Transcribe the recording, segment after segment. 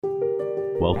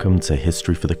Welcome to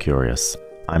History for the Curious.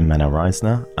 I'm Mena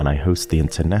Reisner, and I host the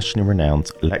internationally renowned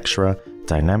lecturer,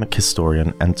 dynamic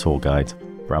historian, and tour guide,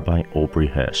 Rabbi Aubrey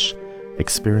Hirsch.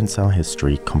 Experience our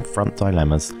history, confront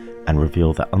dilemmas, and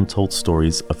reveal the untold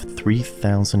stories of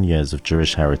 3,000 years of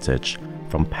Jewish heritage,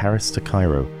 from Paris to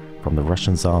Cairo, from the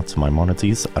Russian Tsar to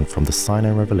Maimonides, and from the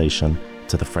Sinai Revelation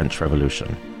to the French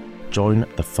Revolution. Join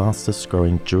the fastest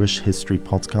growing Jewish history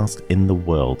podcast in the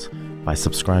world by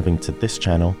subscribing to this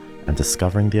channel and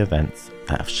discovering the events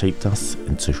that have shaped us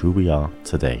into who we are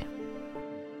today.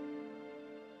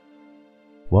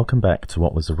 Welcome back to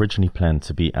what was originally planned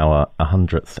to be our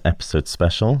 100th episode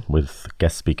special with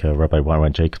guest speaker Rabbi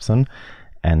YY Jacobson,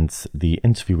 and the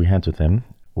interview we had with him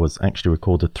was actually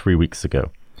recorded 3 weeks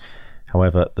ago.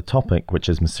 However, the topic, which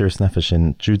is Mesiras Nefesh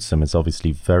in Judaism, is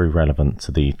obviously very relevant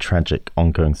to the tragic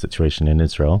ongoing situation in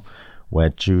Israel, where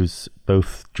Jews,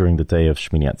 both during the day of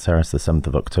Shmini Atzeres, the 7th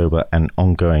of October, and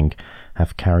ongoing,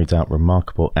 have carried out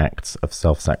remarkable acts of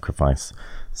self-sacrifice.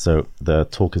 So the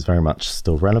talk is very much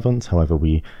still relevant. However,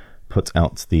 we put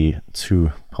out the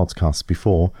 2 podcasts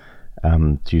before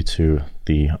due to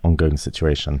the ongoing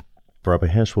situation. Rabbi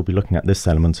Hirsch will be looking at this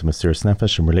element of Mesiras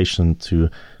Nefesh in relation to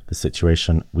the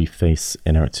situation we face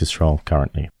in Eretz Yisrael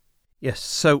currently. Yes,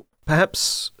 so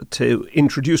perhaps to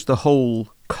introduce the whole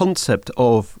concept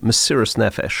of Mesiras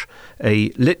Nefesh, a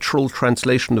literal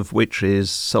translation of which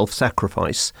is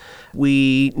self-sacrifice,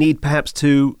 we need perhaps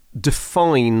to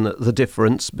define the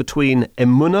difference between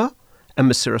emunah and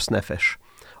Mesiras Nefesh.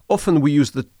 Often we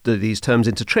use these terms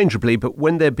interchangeably, but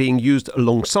when they're being used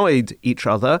alongside each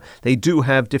other, they do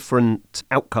have different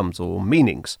outcomes or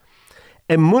meanings.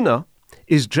 Emunah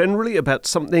is generally about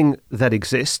something that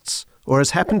exists or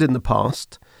has happened in the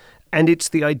past, and it's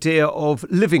the idea of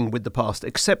living with the past,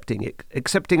 accepting it,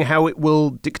 accepting how it will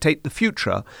dictate the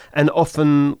future, and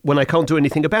often when I can't do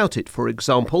anything about it, for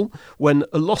example, when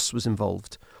a loss was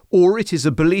involved. Or it is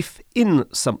a belief in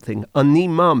something, ani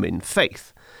mamin,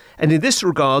 faith. And in this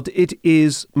regard, it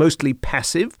is mostly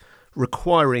passive,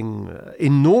 requiring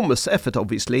enormous effort,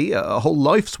 obviously, a whole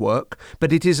life's work,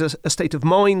 but it is a state of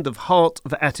mind, of heart,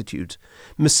 of attitude.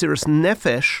 Mesiras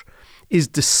Nefesh is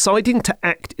deciding to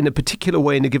act in a particular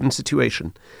way in a given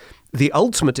situation. The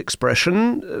ultimate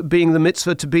expression being the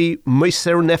mitzvah to be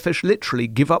Meser Nefesh, literally,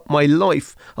 give up my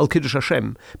life, al Kiddush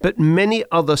Hashem. But many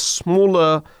other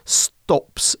smaller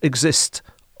stops exist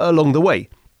along the way.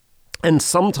 And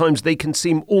sometimes they can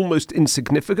seem almost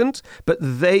insignificant, but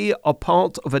they are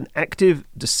part of an active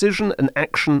decision and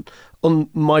action on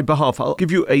my behalf. I'll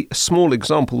give you a small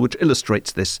example which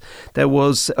illustrates this. There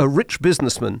was a rich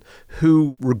businessman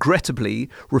who regrettably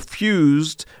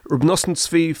refused Reb Nosson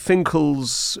Tzvi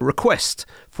Finkel's request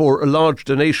for a large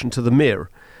donation to the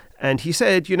Mir. And he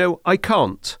said, I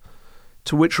can't.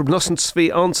 To which Reb Nosson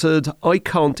Tzvi answered, I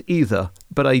can't either,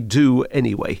 but I do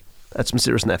anyway. That's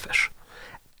Mesiras Nefesh.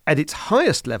 At its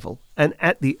highest level, and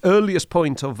at the earliest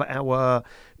point of our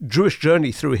Jewish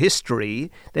journey through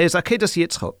history, there's Akedas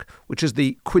Yitzchak, which is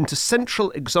the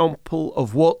quintessential example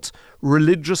of what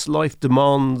religious life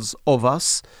demands of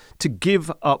us, to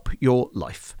give up your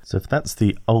life. So if that's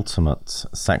the ultimate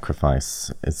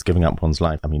sacrifice, is giving up one's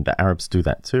life, the Arabs do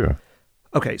that too.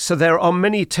 Okay, so there are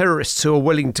many terrorists who are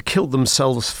willing to kill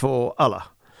themselves for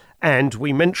Allah. And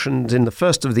we mentioned in the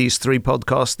first of these 3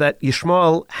 podcasts that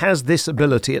Yishmael has this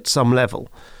ability at some level.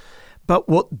 But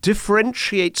what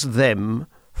differentiates them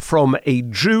from a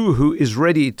Jew who is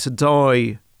ready to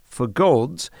die for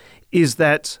God is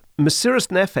that Mesiras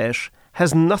Nefesh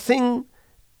has nothing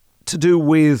to do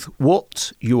with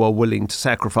what you are willing to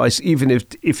sacrifice, even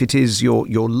if it is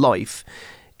your life.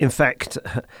 In fact,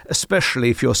 especially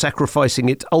if you're sacrificing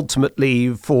it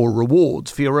ultimately for reward,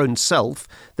 for your own self,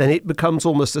 then it becomes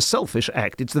almost a selfish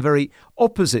act. It's the very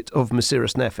opposite of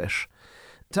Mesiras Nefesh.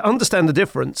 To understand the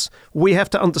difference, we have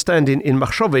to understand in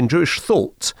Machshava, in Jewish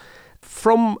thought,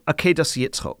 from Akedas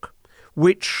Yitzchak,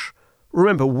 which,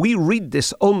 remember, we read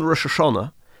this on Rosh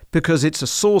Hashanah because it's a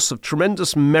source of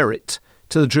tremendous merit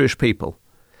to the Jewish people.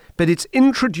 But it's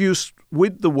introduced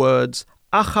with the words,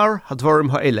 Achar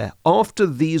hadvarim ha'eleh, after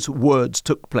these words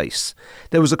took place.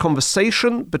 There was a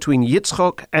conversation between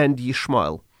Yitzchak and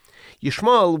Yishmael.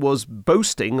 Yishmael was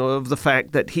boasting of the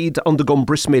fact that he'd undergone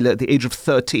bris milah at the age of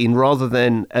 13 rather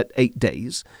than at 8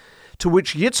 days, to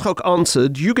which Yitzchak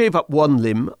answered, you gave up one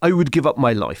limb, I would give up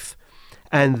my life.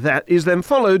 And that is then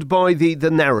followed by the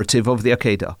narrative of the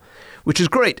Akedah, which is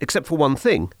great, except for one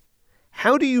thing.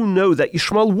 How do you know that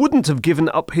Yishmael wouldn't have given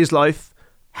up his life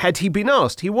had he been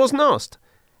asked? He wasn't asked.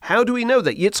 How do we know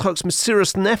that Yitzchak's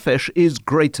Mesiras Nefesh is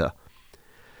greater?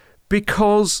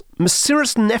 Because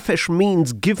Mesiras Nefesh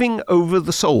means giving over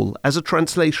the soul as a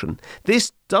translation.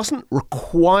 This doesn't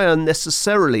require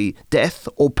necessarily death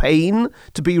or pain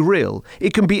to be real.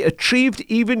 It can be achieved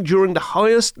even during the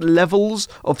highest levels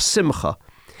of simcha.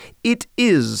 It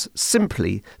is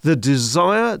simply the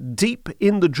desire deep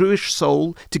in the Jewish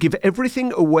soul to give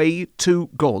everything away to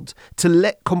God, to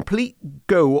let complete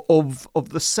go of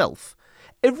the self.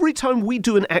 Every time we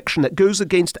do an action that goes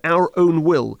against our own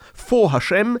will for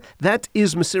Hashem, that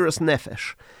is Mesiras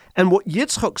Nefesh. And what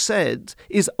Yitzchak said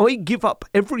is, I give up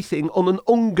everything on an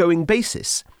ongoing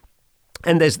basis.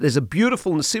 And there's a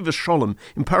beautiful Nesivos Shalom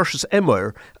in Parashas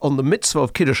Emor on the mitzvah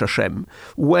of Kiddush Hashem,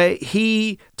 where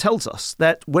he tells us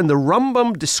that when the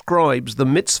Rambam describes the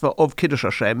mitzvah of Kiddush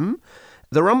Hashem,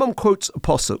 the Rambam quotes a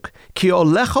pasuk, Ki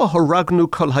olecha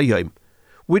haragnu kol hayom,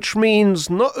 which means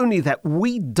not only that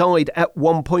we died at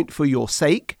one point for your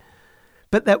sake,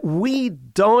 but that we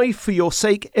die for your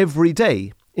sake every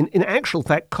day. In actual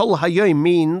fact, kol hayom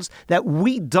means that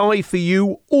we die for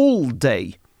you all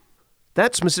day.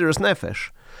 That's Mesiras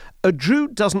Nefesh. A Jew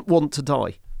doesn't want to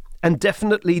die, and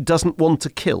definitely doesn't want to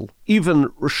kill, even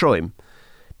Rishoim.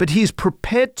 But he's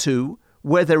prepared to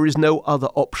where there is no other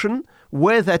option,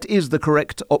 where that is the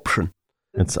correct option.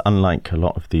 It's unlike a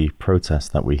lot of the protests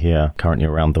that we hear currently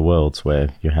around the world, where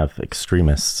you have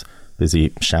extremists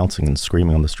busy shouting and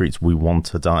screaming on the streets, we want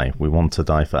to die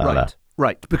for Allah.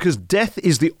 Right, because death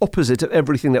is the opposite of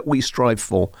everything that we strive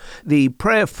for. The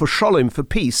prayer for shalom, for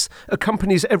peace,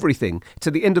 accompanies everything.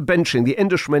 To the end of benching, the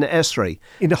end of Shemona Esrei.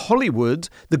 In Hollywood,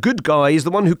 the good guy is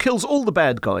the one who kills all the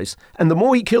bad guys, and the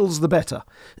more he kills, the better.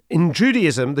 In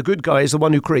Judaism, the good guy is the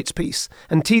one who creates peace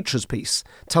and teaches peace.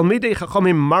 Talmidei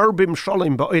Chachamim marbim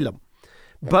shalom ba'olam.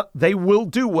 But they will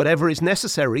do whatever is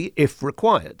necessary if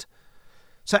required.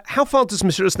 So how far does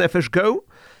Mesiras Nefesh go?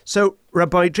 So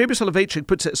Rabbi YY Jacobson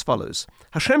puts it as follows.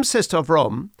 Hashem says to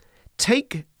Avram,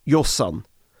 take your son.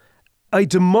 I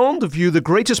demand of you the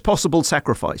greatest possible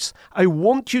sacrifice. I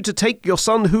want you to take your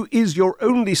son who is your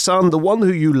only son, the one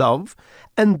who you love,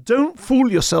 and don't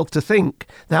fool yourself to think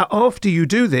that after you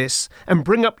do this and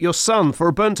bring up your son for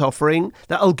a burnt offering,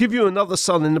 that I'll give you another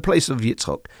son in the place of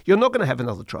Yitzchak. You're not going to have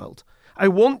another child. I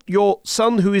want your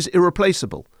son who is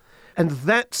irreplaceable. And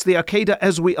that's the Akedah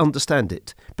as we understand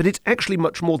it. But it's actually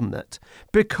much more than that.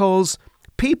 Because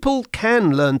people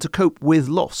can learn to cope with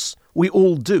loss. We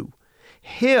all do.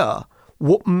 Here,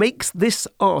 what makes this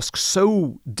ask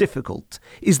so difficult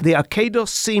is the Akedah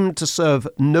seemed to serve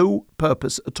no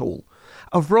purpose at all.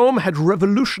 Avram had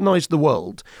revolutionized the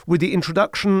world with the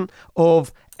introduction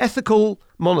of ethical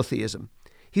monotheism.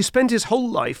 He spent his whole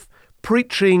life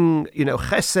preaching,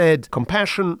 chesed,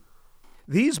 compassion.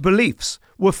 These beliefs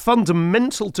were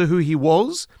fundamental to who he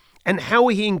was and how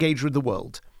he engaged with the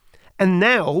world. And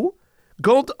now,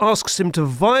 God asks him to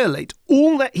violate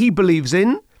all that he believes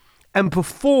in and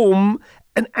perform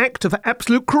an act of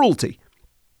absolute cruelty.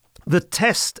 The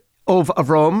test of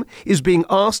Avram is being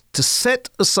asked to set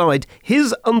aside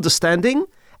his understanding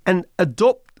and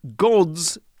adopt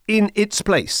God's in its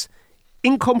place.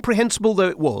 Incomprehensible though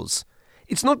it was.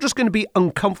 It's not just going to be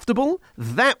uncomfortable,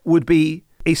 that would be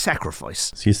a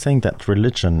sacrifice. So you're saying that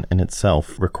religion in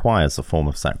itself requires a form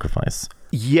of sacrifice?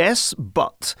 Yes,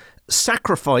 but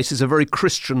sacrifice is a very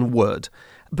Christian word,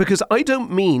 because I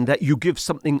don't mean that you give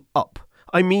something up.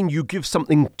 I mean you give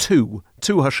something to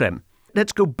Hashem.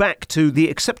 Let's go back to the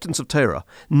acceptance of Torah.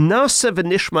 Na'aseh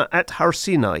v'nishma at Har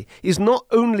Sinai is not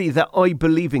only that I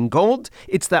believe in God,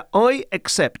 it's that I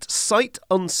accept sight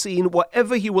unseen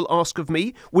whatever he will ask of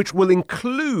me, which will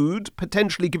include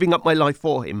potentially giving up my life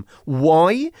for him.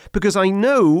 Why? Because I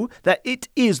know that it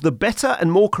is the better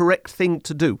and more correct thing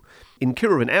to do. In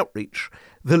Kiruv and Outreach,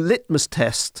 the litmus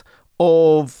test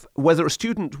of whether a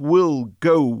student will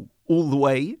go all the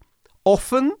way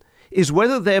often is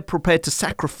whether they're prepared to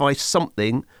sacrifice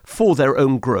something for their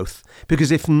own growth.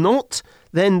 Because if not,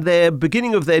 then their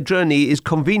beginning of their journey is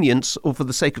convenience or for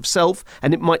the sake of self,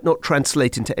 and it might not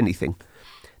translate into anything.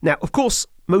 Now, of course,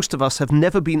 most of us have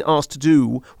never been asked to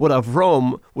do what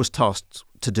Avram was tasked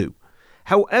to do.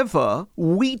 However,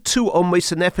 we too are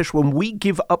Mesiras Nefesh when we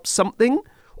give up something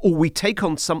or we take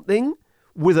on something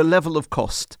with a level of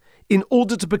cost in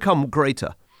order to become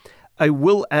greater. I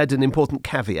will add an important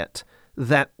caveat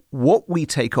that what we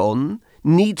take on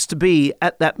needs to be,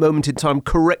 at that moment in time,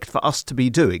 correct for us to be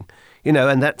doing,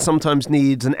 and that sometimes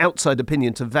needs an outside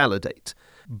opinion to validate.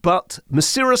 But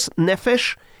Mesiras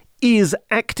Nefesh is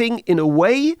acting in a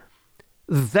way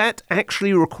that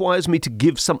actually requires me to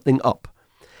give something up.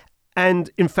 And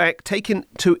in fact, taken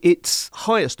to its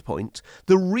highest point,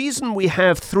 the reason we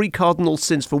have 3 cardinal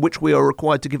sins for which we are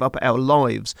required to give up our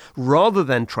lives rather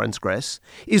than transgress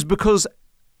is because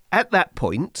at that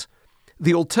point,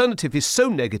 the alternative is so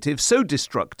negative, so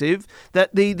destructive,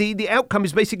 that the outcome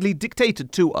is basically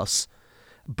dictated to us.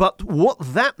 But what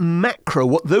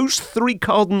those 3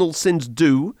 cardinal sins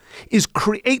do is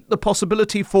create the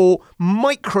possibility for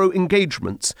micro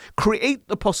engagements, create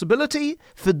the possibility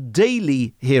for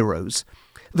daily heroes.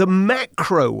 The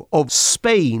macro of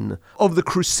Spain, of the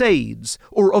Crusades,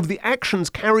 or of the actions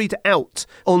carried out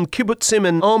on kibbutzim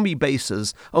and army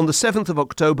bases on the 7th of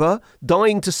October,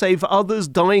 dying to save others,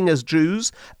 dying as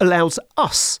Jews, allows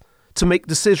us to make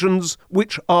decisions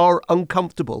which are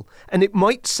uncomfortable. And it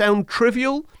might sound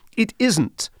trivial, it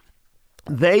isn't.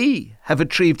 They have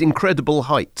achieved incredible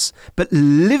heights, but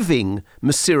living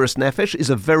Mesiras Nefesh is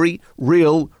a very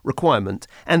real requirement.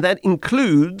 And that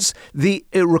includes the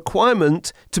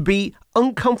requirement to be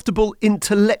uncomfortable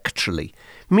intellectually,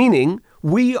 meaning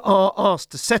we are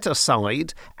asked to set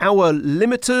aside our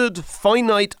limited,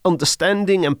 finite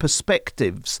understanding and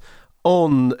perspectives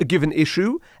on a given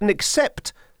issue and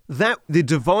accept that the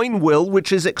divine will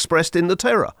which is expressed in the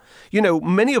Torah.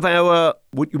 Many of our,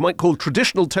 what you might call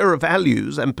traditional Torah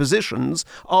values and positions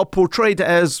are portrayed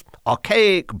as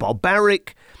archaic,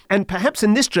 barbaric, and perhaps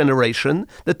in this generation,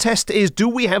 the test is, do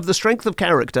we have the strength of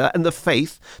character and the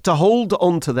faith to hold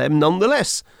on to them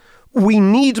nonetheless? We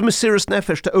need Mesiras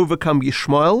Nefesh to overcome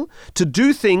Yishmael, to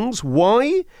do things.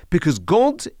 Why? Because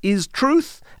God is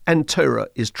truth and Torah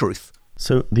is truth.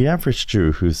 So the average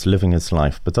Jew who's living his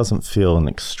life but doesn't feel an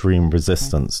extreme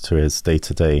resistance to his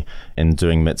day-to-day in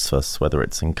doing mitzvahs, whether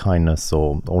it's in kindness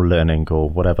or learning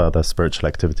or whatever other spiritual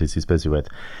activities he's busy with,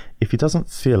 if he doesn't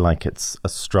feel like it's a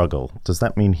struggle, does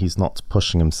that mean he's not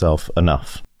pushing himself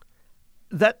enough?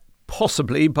 That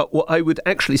possibly, but what I would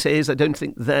actually say is I don't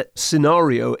think that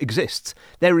scenario exists.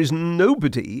 There is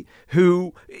nobody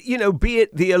who, be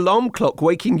it the alarm clock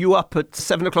waking you up at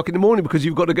 7 o'clock in the morning because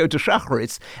you've got to go to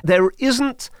Shacharitz, there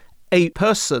isn't a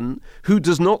person who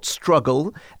does not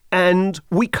struggle, and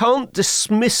we can't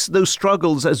dismiss those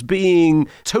struggles as being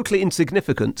totally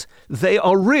insignificant. They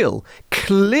are real.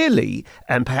 Clearly,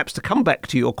 and perhaps to come back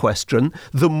to your question,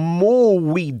 the more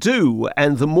we do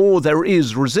and the more there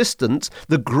is resistance,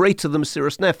 the greater the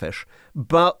Mesiras Nefesh.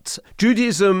 But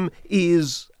Judaism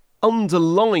is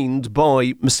underlined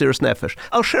by Mesiras Nefesh.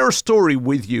 I'll share a story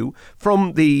with you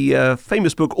from the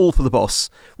famous book All for the Boss,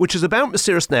 which is about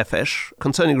Mesiras Nefesh,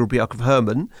 concerning Rabbi Yaakov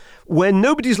Herman, where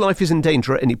nobody's life is in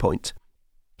danger at any point.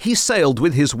 He sailed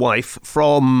with his wife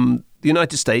from the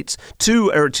United States to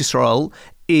Eretz Yisrael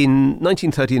in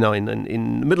 1939,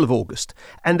 in the middle of August,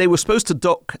 and they were supposed to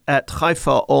dock at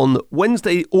Haifa on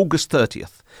Wednesday, August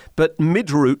 30th. But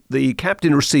mid-route, the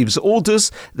captain receives orders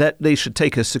that they should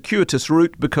take a circuitous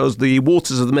route because the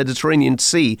waters of the Mediterranean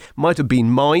Sea might have been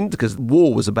mined because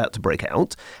war was about to break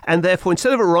out, and therefore,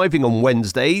 instead of arriving on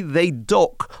Wednesday, they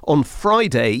dock on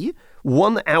Friday,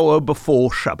 1 hour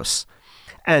before Shabbos.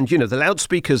 And, the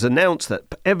loudspeakers announce that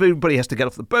everybody has to get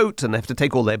off the boat and they have to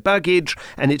take all their baggage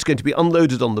and it's going to be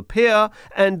unloaded on the pier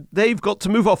and they've got to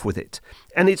move off with it.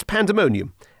 And it's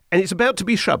pandemonium. And it's about to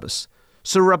be Shabbos.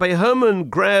 So Rabbi Herman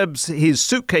grabs his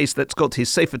suitcase that's got his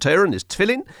Sefer Torah and his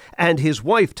tefillin, and his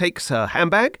wife takes her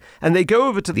handbag, and they go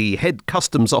over to the head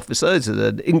customs officer, he's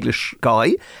an English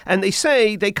guy, and they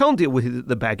say they can't deal with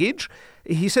the baggage.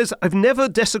 He says, I've never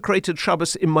desecrated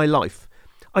Shabbos in my life.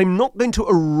 I'm not going to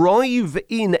arrive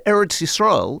in Eretz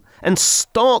Yisrael and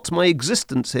start my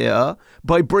existence here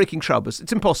by breaking Shabbos.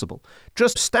 It's impossible.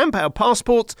 Just stamp our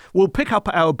passports, we'll pick up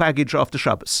our baggage after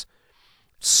Shabbos.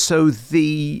 So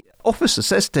the officer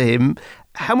says to him,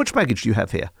 how much baggage do you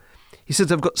have here? He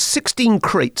says, I've got 16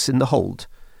 crates in the hold.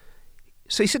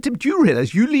 So he said to him, do you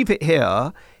realize you leave it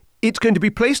here, it's going to be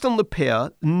placed on the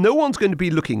pier, no one's going to be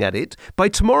looking at it. By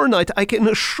tomorrow night, I can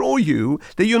assure you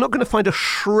that you're not going to find a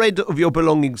shred of your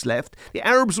belongings left. The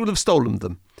Arabs will have stolen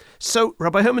them. So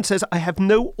Rabbi Herman says, I have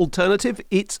no alternative,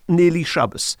 it's nearly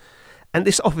Shabbos. And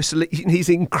this officer, he's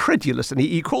incredulous, and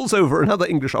he calls over another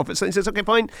English officer and he says, okay,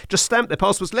 fine, just stamp their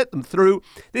passports, let them through.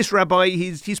 This rabbi,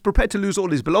 he's prepared to lose all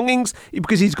his belongings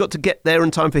because he's got to get there in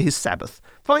time for his Sabbath.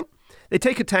 Fine. They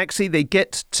take a taxi, they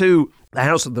get to the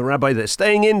house of the rabbi they're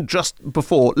staying in just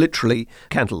before, literally,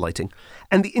 candle lighting.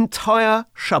 And the entire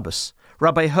Shabbos,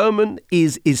 Rabbi Herman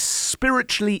is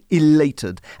spiritually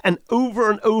elated. And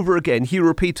over again, he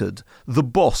repeated, the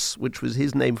boss, which was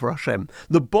his name for Hashem,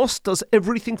 the boss does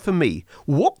everything for me.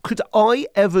 What could I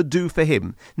ever do for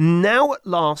him? Now at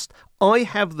last, I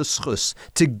have the schus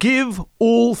to give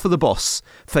all for the boss,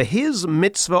 for his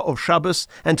mitzvah of Shabbos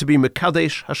and to be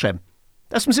Mekadesh Hashem.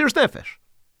 That's Mesiras Nefesh,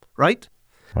 right?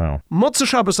 Wow. Motzei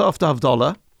Shabbos after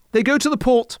Havdalah, they go to the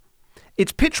port.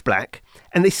 It's pitch black,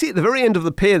 and they see at the very end of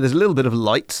the pier there's a little bit of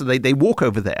light, so they walk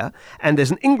over there, and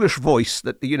there's an English voice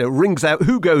that, rings out,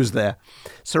 who goes there?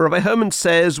 So Rabbi Herman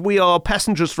says, we are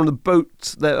passengers from the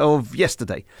boat of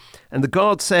yesterday. And the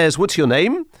guard says, what's your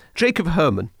name? Jacob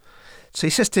Herman. So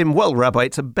he says to him, well, Rabbi,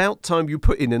 it's about time you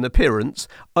put in an appearance.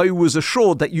 I was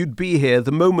assured that you'd be here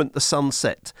the moment the sun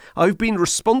set. I've been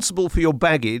responsible for your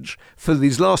baggage for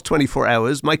these last 24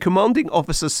 hours. My commanding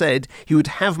officer said he would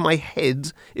have my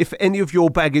head if any of your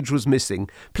baggage was missing.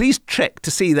 Please check to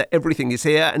see that everything is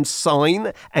here and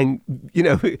sign and,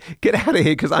 get out of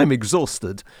here because I'm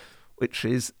exhausted, which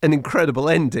is an incredible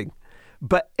ending.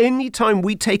 But any time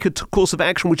we take a course of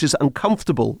action which is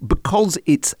uncomfortable because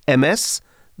it's MS,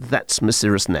 that's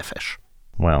Mesiras Nefesh.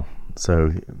 Well,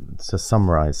 so to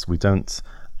summarize, we don't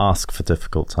ask for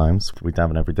difficult times. We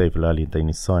daven every day v'lo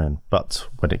nisayon. But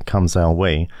when it comes our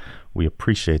way, we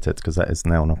appreciate it because that is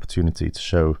now an opportunity to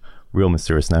show real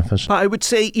Mesiras Nefesh. But I would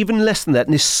say even less than that.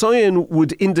 Nisayon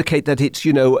would indicate that it's,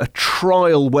 a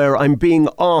trial where I'm being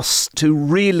asked to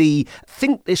really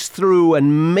think this through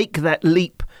and make that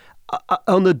leap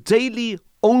on a daily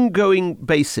ongoing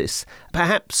basis.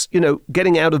 Perhaps,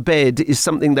 getting out of bed is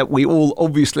something that we all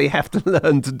obviously have to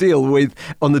learn to deal with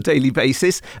on a daily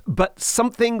basis, but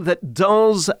something that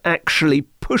does actually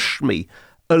push me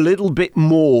a little bit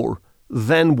more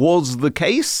than was the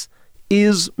case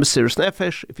is Mesiras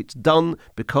Nefesh if it's done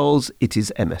because it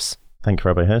is MS. Thank you,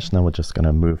 Rabbi Hirsch. Now we're just going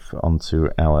to move on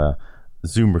to our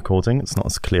Zoom recording. It's not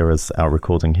as clear as our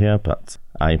recording here, but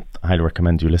I highly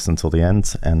recommend you listen till the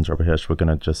end. And Rabbi Hirsch, we're going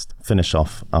to just finish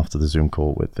off after the Zoom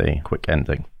call with a quick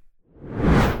ending.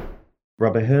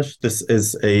 Rabbi Hirsch, this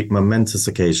is a momentous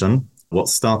occasion. What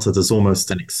started as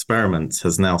almost an experiment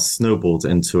has now snowballed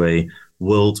into a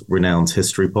world-renowned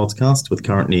history podcast with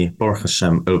currently, Baruch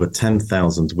Hashem, over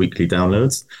 10,000 weekly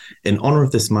downloads. In honor of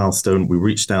this milestone, we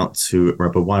reached out to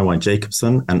Rabbi YY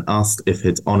Jacobson and asked if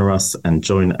he'd honor us and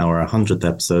join our 100th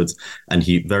episodes, and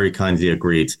he very kindly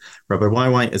agreed. Rabbi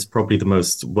YY is probably the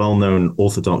most well-known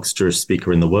Orthodox Jewish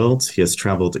speaker in the world. He has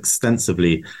traveled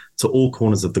extensively to all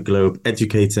corners of the globe,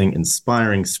 educating,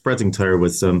 inspiring, spreading Torah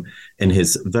wisdom in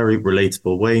his very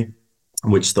relatable way,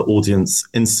 which the audience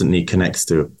instantly connects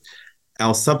to.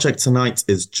 Our subject tonight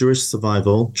is Jewish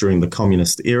survival during the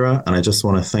communist era, and I just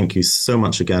want to thank you so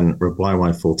much again, Rabbi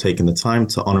YY, for taking the time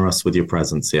to honor us with your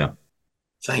presence here.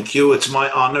 Thank you. It's my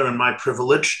honor and my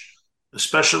privilege,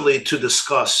 especially to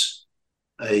discuss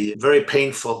a very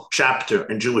painful chapter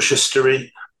in Jewish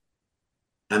history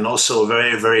and also a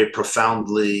very, very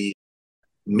profoundly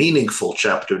meaningful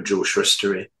chapter in Jewish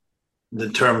history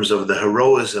in terms of the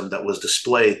heroism that was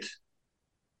displayed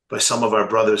by some of our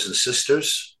brothers and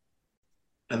sisters.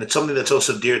 And it's something that's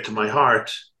also dear to my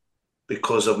heart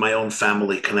because of my own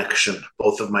family connection.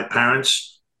 Both of my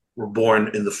parents were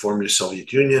born in the former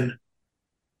Soviet Union.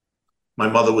 My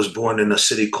mother was born in a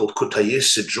city called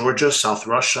Kutaisi in Georgia, South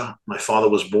Russia. My father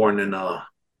was born in a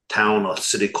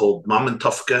city called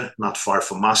Mamontovka, not far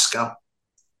from Moscow.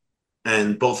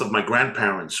 And both of my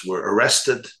grandparents were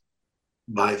arrested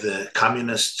by the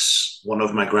communists. One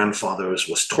of my grandfathers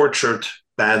was tortured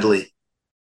badly,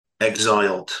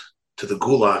 exiled to the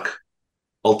Gulag,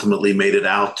 ultimately made it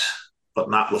out, but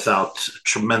not without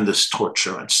tremendous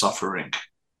torture and suffering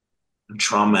and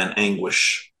trauma and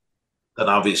anguish that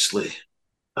obviously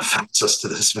affects us to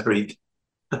this very,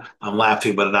 I'm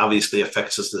laughing, but it obviously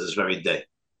affects us to this very day.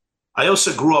 I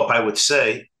also grew up, I would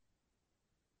say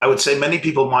many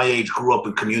people my age grew up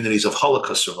in communities of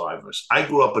Holocaust survivors. I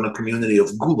grew up in a community of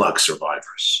Gulag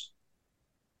survivors,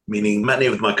 meaning many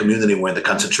of my community were in the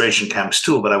concentration camps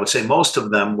too, but I would say most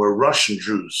of them were Russian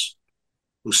Jews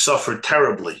who suffered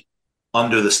terribly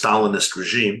under the Stalinist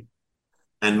regime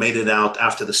and made it out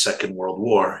after the Second World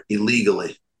War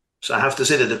illegally. So I have to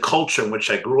say that the culture in which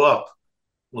I grew up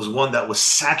was one that was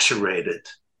saturated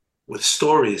with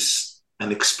stories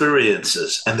and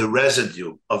experiences and the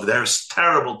residue of their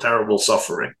terrible, terrible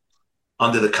suffering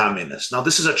under the communists. Now,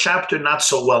 this is a chapter not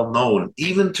so well known,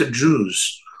 even to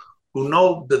Jews who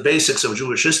know the basics of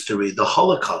Jewish history. The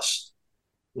Holocaust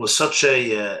was such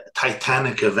a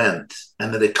titanic event,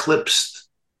 and it eclipsed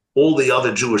all the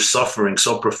other Jewish suffering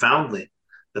so profoundly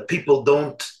that people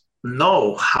don't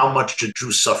know how much the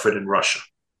Jews suffered in Russia.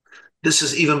 This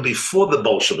is even before the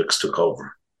Bolsheviks took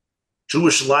over.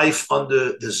 Jewish life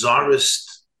under the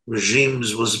Tsarist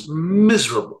regimes was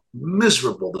miserable,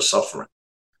 the suffering.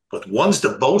 But once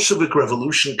the Bolshevik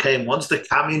Revolution came, once the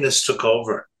communists took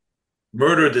over,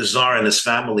 murdered the Tsar and his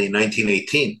family in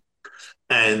 1918,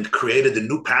 and created a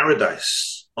new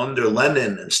paradise under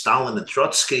Lenin and Stalin and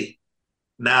Trotsky,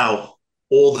 now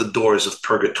all the doors of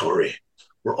purgatory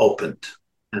were opened.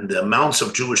 And the amounts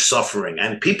of Jewish suffering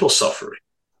and people suffering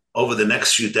over the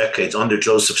next few decades under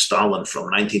Joseph Stalin from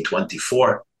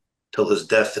 1924 till his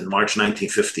death in March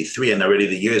 1953, and already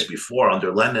the years before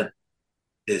under Lenin,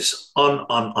 is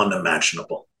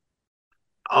unimaginable.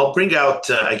 I'll bring out,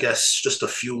 I guess, just a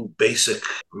few basic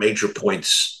major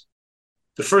points.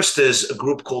 The first is a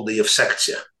group called the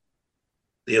Yevsektia.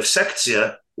 The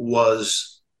Yevsektia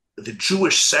was the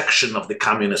Jewish section of the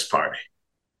Communist Party.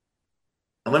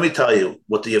 And let me tell you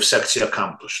what the Yevsektia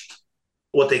accomplished.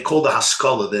 What they call the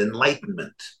Haskalah, the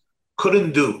Enlightenment,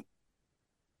 couldn't do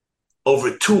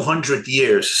over 200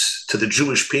 years to the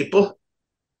Jewish people,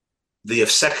 the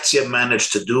Yevsektia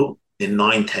managed to do in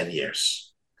 9-10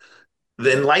 years.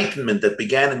 The Enlightenment that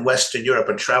began in Western Europe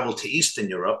and traveled to Eastern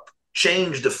Europe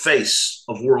changed the face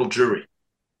of world Jewry.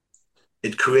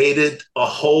 It created a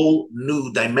whole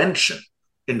new dimension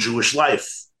in Jewish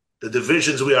life. The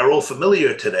divisions we are all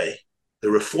familiar today, the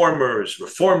reformers,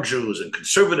 Reform Jews and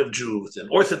conservative Jews and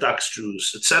Orthodox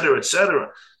Jews, etc., etc.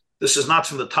 This is not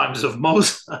from the times of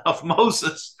Moses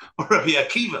or Rabbi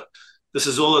Akiva. This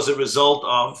is all as a result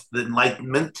of the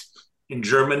Enlightenment in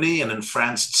Germany and in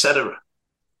France, etc.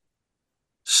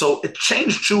 So it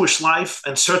changed Jewish life,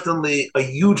 and certainly a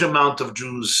huge amount of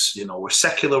Jews, were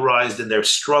secularized in their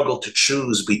struggle to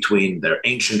choose between their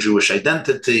ancient Jewish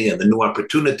identity and the new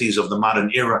opportunities of the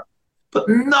modern era. But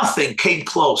nothing came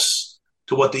close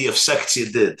to what the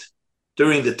Yevsektia did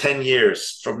during the 10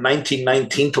 years from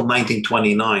 1919 to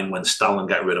 1929 when Stalin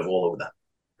got rid of all of them.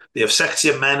 The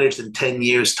Yevsektia managed in 10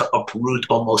 years to uproot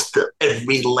almost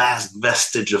every last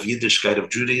vestige of Yiddishkeit, of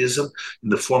Judaism, in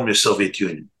the former Soviet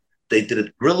Union. They did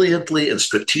it brilliantly and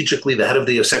strategically. The head of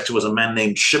the Yevsektia was a man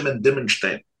named Shimon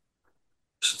Dimenstein.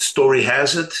 Story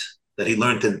has it that he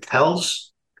learned in Telz,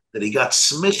 that he got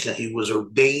smicha. He was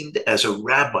ordained as a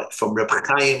rabbi from Reb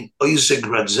Chaim Oizig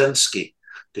Radzensky,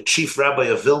 the chief rabbi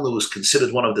of Vilna, who was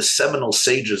considered one of the seminal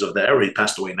sages of the era. He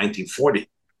passed away in 1940.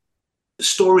 The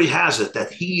story has it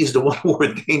that he is the one who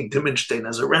ordained Dimenstein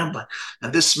as a rabbi.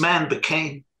 And this man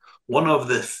became one of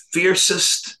the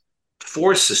fiercest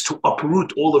forces to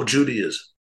uproot all of Judaism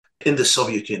in the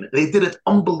Soviet Union. They did it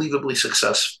unbelievably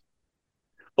successfully.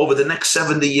 Over the next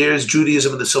 70 years,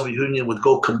 Judaism in the Soviet Union would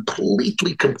go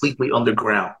completely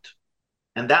underground.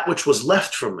 And that which was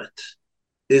left from it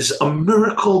is a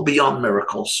miracle beyond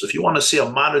miracles. If you want to see a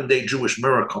modern day Jewish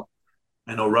miracle,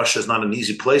 I know Russia is not an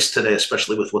easy place today,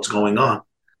 especially with what's going on.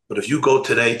 But if you go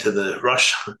today to the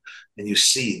Russia and you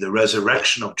see the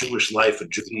resurrection of Jewish life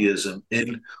and Judaism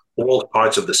in all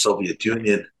parts of the Soviet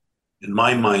Union, in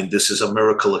my mind, this is a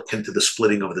miracle akin to the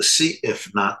splitting of the sea,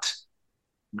 if not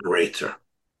greater.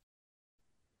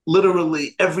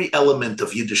 Literally every element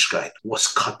of Yiddishkeit was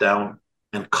cut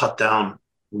down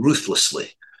ruthlessly.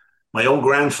 My own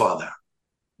grandfather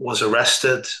was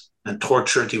arrested and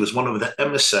tortured. He was one of the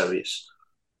emissaries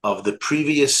of the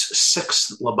previous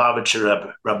 6th Lubavitcher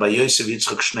Rebbe, Rabbi YY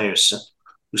Jacobson,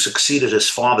 who succeeded his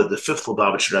father, the 5th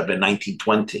Lubavitcher Rebbe, in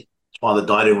 1920. His father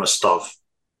died in Rostov.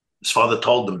 His father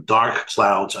told him, dark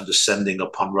clouds are descending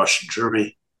upon Russian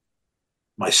Jewry.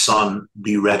 My son,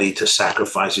 be ready to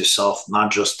sacrifice yourself,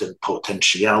 not just in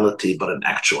potentiality, but in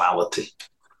actuality.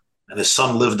 And his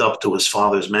son lived up to his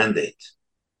father's mandate,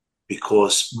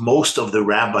 because most of the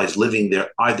rabbis living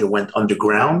there either went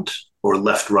underground or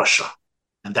left Russia.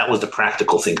 And that was the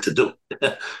practical thing to do.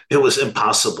 It was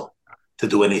impossible to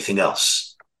do anything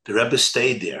else. The Rebbe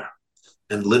stayed there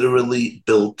and literally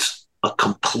built a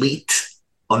complete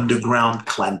underground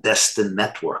clandestine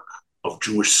network of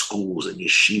Jewish schools and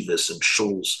yeshivas and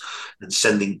shuls, and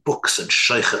sending books and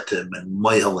sheichatim and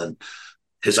mail. And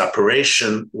his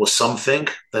operation was something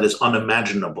that is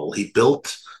unimaginable. He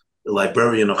built, the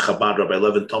librarian of Chabad, Rabbi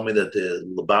Levin, told me that the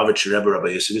Lubavitcher Rebbe, Rabbi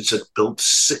Yosef, built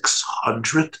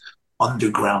 600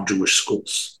 underground Jewish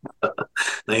schools.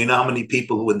 Now, you know how many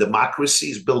people who in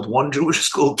democracies build 1 Jewish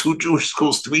school, 2 Jewish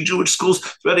schools, 3 Jewish schools?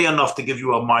 It's already enough to give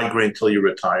you a migraine until you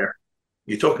retire.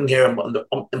 You're talking here under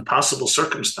impossible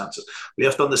circumstances. We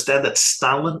have to understand that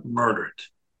Stalin murdered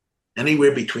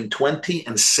anywhere between 20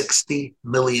 and 60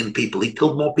 million people. He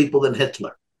killed more people than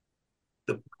Hitler.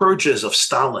 The purges of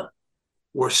Stalin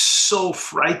were so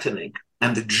frightening.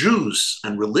 And the Jews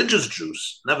and religious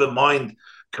Jews, never mind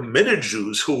committed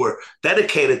Jews who were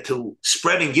dedicated to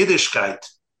spreading Yiddishkeit,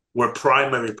 were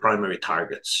primary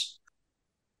targets.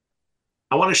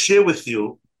 I want to share with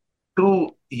you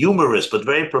 2 humorous but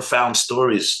very profound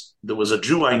stories. There was a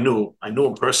Jew I knew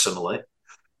him personally.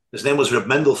 His name was Reb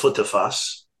Mendel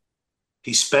Futefas.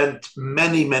 He spent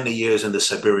many years in the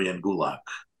Siberian Gulag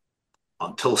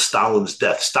until Stalin's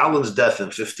death. Stalin's death in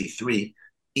 1953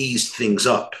 eased things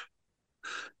up.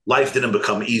 Life didn't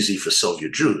become easy for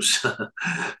Soviet Jews.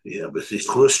 With the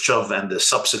Khrushchev and the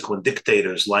subsequent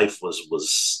dictators, life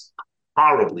was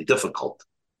horribly difficult,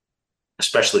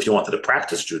 especially if you wanted to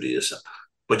practice Judaism.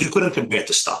 But you couldn't compare it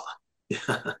to Stalin.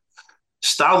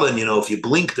 Stalin, if you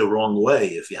blinked the wrong way,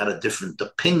 if you had a different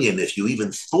opinion, if you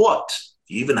even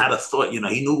had a thought,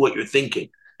 he knew what you're thinking.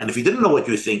 And if he didn't know what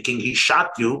you're thinking, he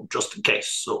shot you just in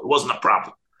case. So it wasn't a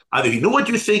problem. Either he knew what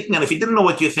you're thinking, and if he didn't know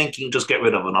what you're thinking, just get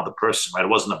rid of another person, right? It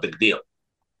wasn't a big deal.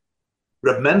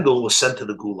 Reb Mendel was sent to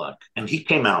the Gulag, and he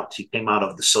came out. He came out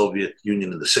of the Soviet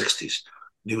Union in the 60s.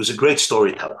 And he was a great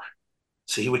storyteller.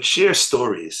 So he would share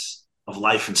stories of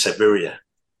life in Siberia.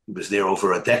 He was there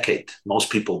over a decade. Most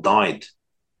people died.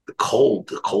 The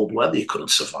cold weather, you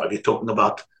couldn't survive. You're talking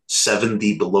about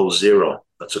 70 below zero.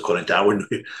 That's according to our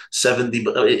 70.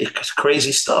 It's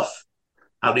crazy stuff.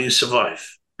 How do you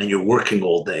survive? And you're working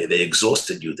all day. They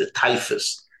exhausted you. The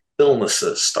typhus,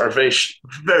 illnesses, starvation.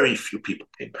 Very few people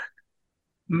came back.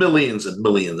 Millions and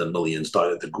millions and millions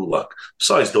died at the Gulag,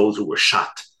 besides those who were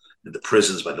shot in the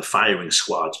prisons by the firing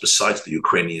squads, besides the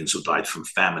Ukrainians who died from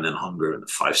famine and hunger, and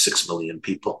 5-6 million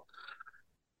people.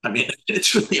 I mean,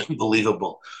 it's really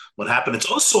unbelievable what happened.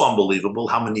 It's also unbelievable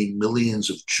how many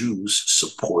millions of Jews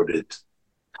supported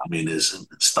communism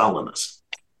and Stalinism.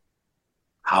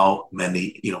 How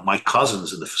many, my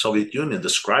cousins in the Soviet Union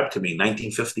described to me in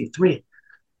 1953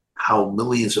 how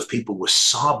millions of people were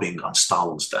sobbing on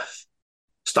Stalin's death.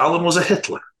 Stalin was a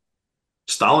Hitler.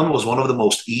 Stalin was one of the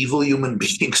most evil human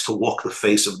beings to walk the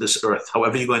face of this earth,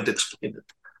 however you're going to explain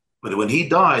it. But when he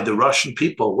died, the Russian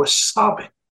people were sobbing.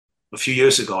 A few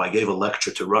years ago, I gave a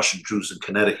lecture to Russian Jews in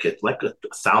Connecticut, like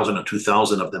 1,000 or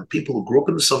 2,000 of them, people who grew up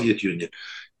in the Soviet Union,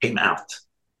 came out.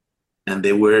 And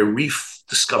they were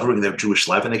rediscovering their Jewish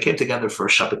life, and they came together for a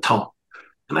Shabbaton.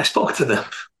 And I spoke to them,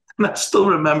 and I still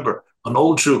remember an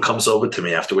old Jew comes over to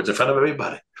me afterwards in front of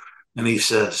everybody, and he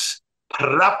says,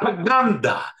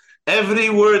 propaganda. Every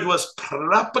word was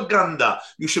propaganda.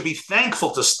 You should be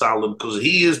thankful to Stalin because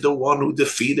he is the one who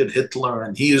defeated Hitler,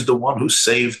 and he is the one who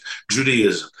saved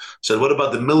Judaism. Said, what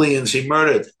about the millions he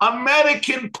murdered?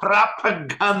 American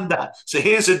propaganda. So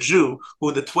here's a Jew who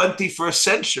in the 21st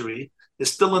century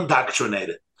is still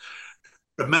indoctrinated.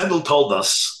 Mendel told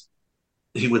us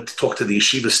he would talk to the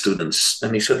yeshiva students,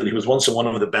 and he said that he was once in one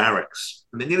of the barracks,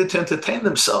 and they needed to entertain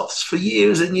themselves for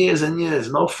years and years and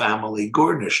years. No family,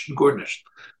 gornished.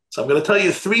 So I'm going to tell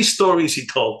you 3 stories he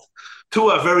told. 2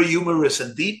 are very humorous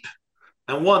and deep,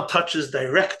 and 1 touches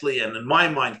directly and, in my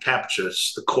mind,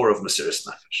 captures the core of Mesiras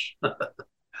Nefesh.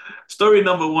 Story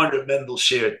number 1 that Mendel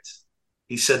shared.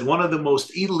 He said one of the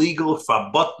most illegal,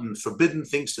 forbidden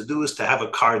things to do is to have a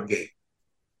card game.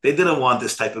 They didn't want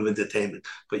this type of entertainment.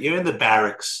 But you're in the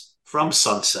barracks from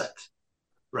sunset,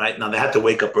 right? Now, they had to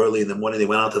wake up early in the morning. They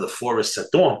went out to the forests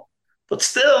at dawn. But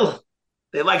still,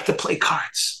 they like to play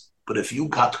cards. But if you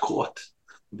got caught,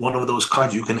 one of those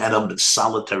cards, you can end up in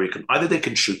solitary confinement. Either they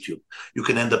can shoot you. You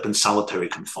can end up in solitary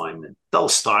confinement. They'll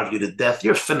starve you to death.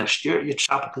 You're finished. You're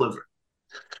chopped liver.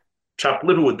 Chopped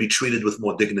liver would be treated with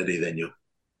more dignity than you.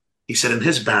 He said in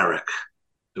his barrack,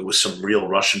 there was some real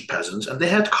Russian peasants, and they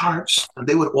had cards, and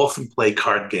they would often play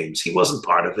card games. He wasn't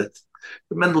part of it.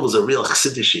 But Mendel was a real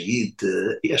Chassidish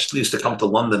Yid. He actually used to come to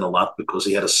London a lot because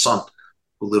he had a son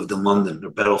who lived in London,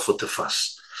 Rebel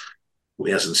Futafas, who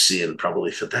he hasn't seen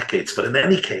probably for decades. But in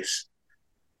any case,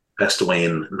 passed away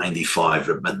in 95,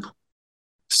 Reb Mendel.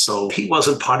 So he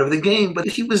wasn't part of the game, but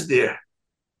he was there.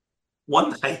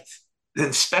 One night, the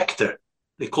inspector,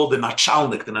 they called the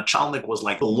Nachalnik. The Nachalnik was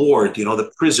like the Lord,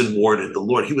 the prison warden, the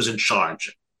Lord. He was in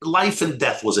charge. Life and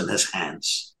death was in his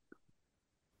hands.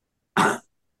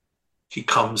 He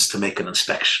comes to make an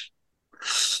inspection.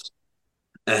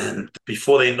 And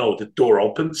before they know, the door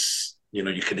opens. You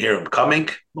can hear him coming.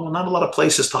 Well, not a lot of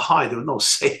places to hide. There were no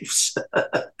safes.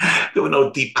 There were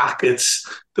no deep pockets.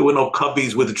 There were no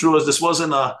cubbies with drawers. This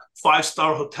wasn't a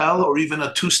 5-star hotel or even a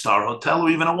 2-star hotel or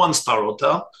even a 1-star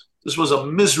hotel. This was a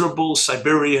miserable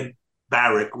Siberian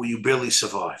barrack where you barely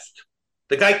survived.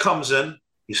 The guy comes in.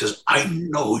 He says, I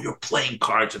know you're playing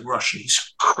cards in Russian.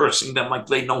 He's cursing them like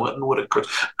they know what it curse.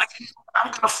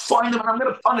 I'm going to find them and I'm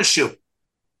going to punish you.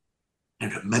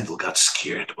 And Mendel got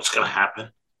scared. What's going to happen?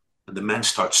 And the men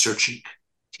start searching.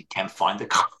 He can't find the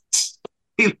cards.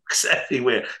 He looks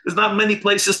everywhere. There's not many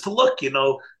places to look,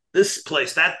 this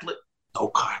place, that place. No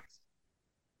cards.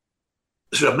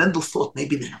 So Mendel thought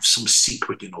maybe they have some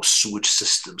secret, sewage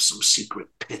system, some secret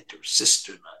pit or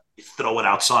cistern. You throw it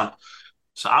outside.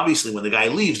 So obviously when the guy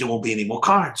leaves, there won't be any more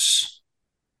cards.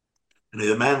 And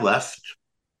the man left.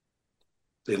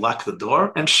 They locked the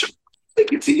door and they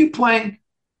continue playing.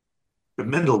 But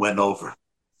Mendel went over.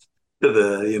 to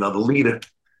the leader.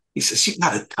 He says, "You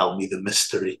got to tell me the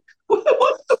mystery. What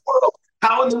in the world?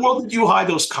 How in the world did you hide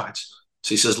those cards?" So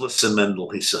he says, "Listen, Mendel,"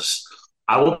 he says,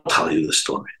 "I will tell you the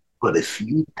story. But if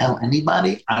you tell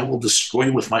anybody, I will destroy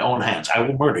you with my own hands. I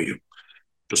will murder you.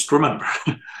 Just remember."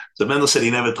 So Mendel said he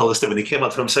never told the story. When he came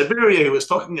out from Siberia, he was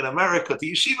talking in America to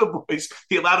yeshiva boys.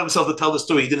 He allowed himself to tell the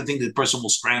story. He didn't think the person will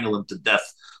strangle him to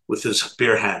death with his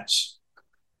bare hands.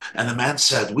 And the man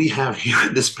said, "We have here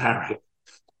in this barrack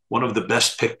one of the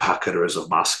best pickpocketers of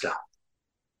Moscow.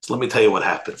 So let me tell you what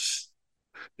happens.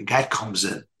 The guy comes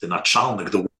in, the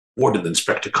nachalnik, the warden, the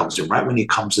inspector comes in. Right when he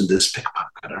comes in, this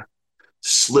pickpocketer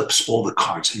slips all the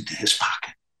cards into his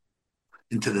pocket,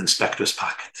 into the inspector's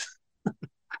pocket.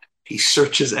 He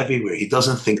searches everywhere. He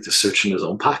doesn't think to search in his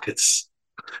own pockets.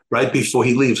 Right before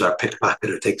he leaves, our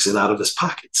pickpocketer takes it out of his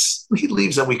pockets. He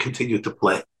leaves and we continue to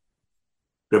play.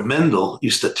 Reb Mendel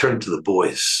used to turn to the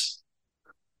boys.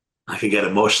 I could get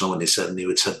emotional when he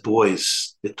would say,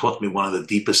 "Boys, it taught me one of the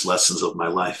deepest lessons of my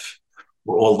life.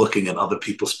 We're all looking in other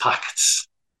people's pockets.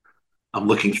 I'm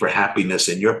looking for happiness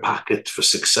in your pocket, for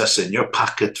success in your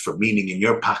pocket, for meaning in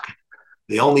your pocket.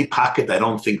 The only pocket I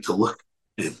don't think to look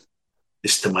in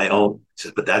is to my own." He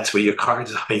said, "But that's where your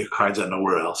cards are. Your cards are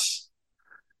nowhere else."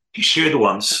 He shared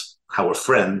once how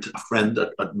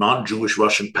a non-Jewish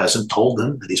Russian peasant, told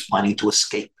him that he's planning to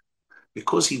escape.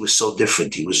 Because he was so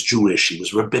different, he was Jewish, he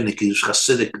was rabbinic, he was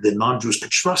Hasidic, the non-Jews could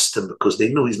trust him because they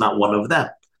knew he's not one of them.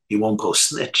 He won't go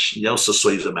snitch. He also saw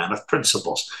he's a man of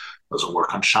principles. Doesn't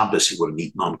work on Shabbos, he wouldn't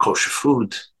eat non-kosher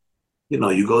food.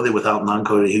 You go there without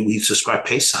non-kosher, he described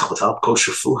Pesach without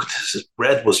kosher food. His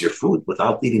bread was your food.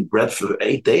 Without eating bread for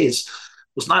 8 days,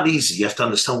 it was not easy. You have to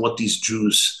understand what these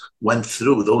Jews went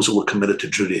through, those who were committed to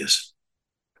Judaism.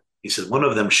 He said one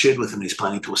of them shared with him he's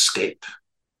planning to escape.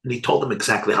 And he told him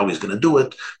exactly how he's going to do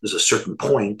it. There's a certain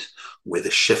point where the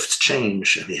shifts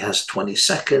change and he has 20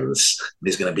 seconds and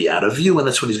he's going to be out of view. And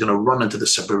that's when he's going to run into the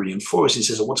Siberian forest. He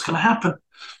says, "What's going to happen?"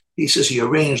 He says he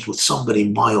arranged with somebody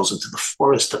miles into the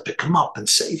forest to pick him up and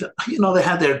save him. They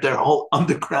had their whole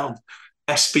underground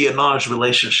espionage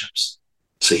relationships.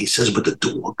 So he says, with the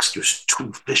dogs, there's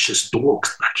 2 vicious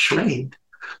dogs that are trained.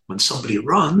 When somebody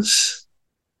runs,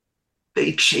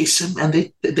 they chase him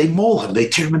and they maul him. They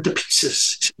tear him into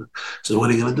pieces. So what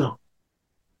are you going to do?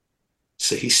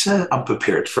 So he said, "I'm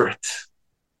prepared for it."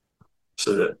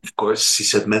 So of course, he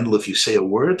said, "Mendel, if you say a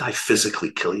word, I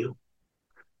physically kill you."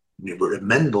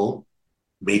 Mendel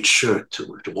made sure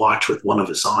to watch with one of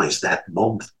his eyes that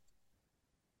moment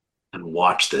and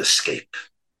watch the escape.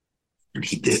 And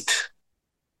he did.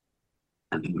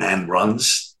 And the man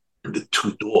runs and the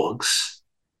 2 dogs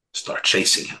start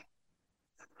chasing him.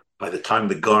 By the time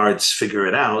the guards figure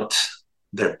it out,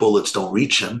 their bullets don't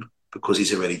reach him because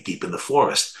he's already deep in the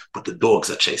forest, but the dogs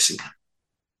are chasing him.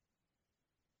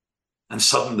 And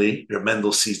suddenly,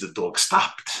 Mendel sees the dog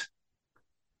stopped,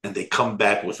 and they come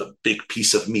back with a big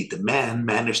piece of meat. The man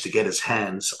managed to get his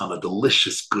hands on a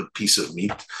delicious, good piece of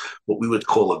meat, what we would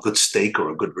call a good steak or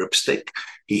a good rib steak.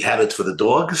 He had it for the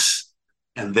dogs,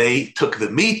 and they took the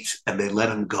meat, and they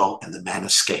let him go, and the man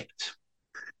escaped.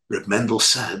 Reb Mendel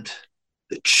said,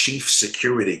 the chief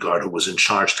security guard who was in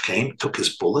charge came, took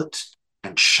his bullet,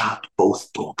 and shot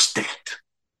both dogs dead.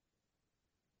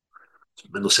 So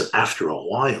Mendel said, after a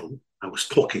while, I was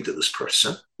talking to this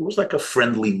person. It was like a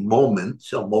friendly moment,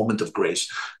 a moment of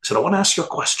grace. I said, I want to ask you a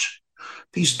question.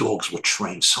 These dogs were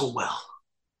trained so well.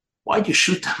 Why'd you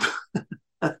shoot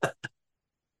them?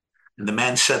 And the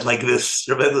man said like this,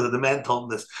 the man told him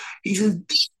this. He said,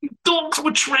 these dogs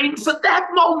were trained for that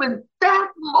moment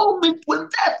when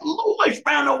that lowlife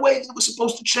ran away, they were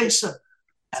supposed to chase him.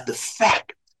 And the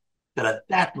fact that at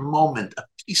that moment, a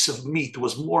piece of meat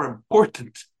was more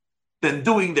important than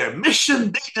doing their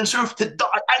mission, they deserve to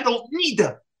die. I don't need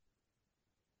them.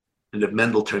 And then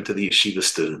Mendel turned to the yeshiva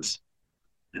students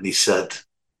and he said,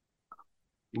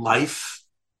 life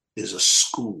is a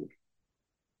school.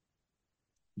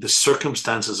 The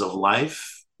circumstances of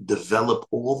life develop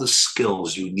all the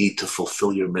skills you need to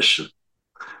fulfill your mission.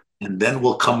 And then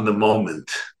will come the moment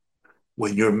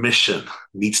when your mission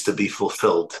needs to be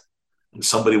fulfilled and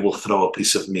somebody will throw a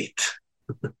piece of meat.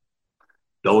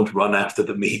 Don't run after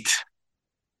the meat.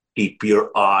 Keep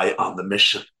your eye on the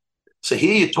mission. So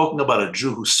here you're talking about a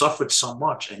Jew who suffered so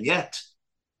much and yet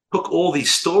took all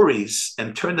these stories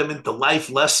and turned them into life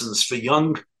lessons for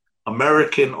young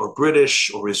American or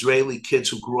British or Israeli kids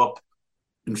who grew up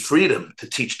in freedom to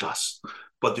teach us.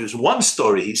 But there's one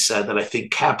story, he said, that I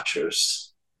think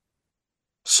captures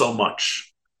so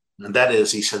much. And that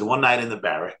is, he said, one night in the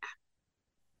barrack,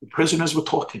 the prisoners were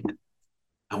talking.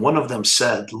 And one of them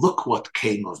said, look what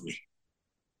came of me.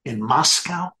 In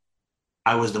Moscow,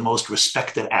 I was the most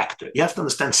respected actor. You have to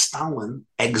understand, Stalin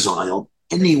exiled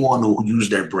anyone who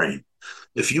used their brain.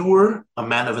 If you were a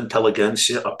man of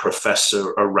intelligentsia, a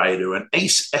professor, a writer, an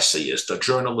essayist, a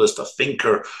journalist, a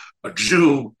thinker, a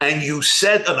Jew, and you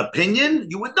said an opinion,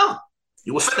 you were done.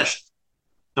 You were finished.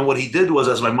 And what he did was,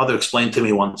 as my mother explained to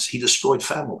me once, he destroyed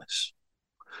families.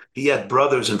 He had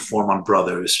brothers inform on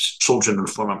brothers, children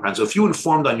inform on parents. So if you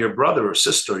informed on your brother or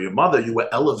sister or your mother, you were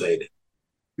elevated.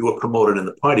 You were promoted in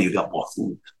the party. You got more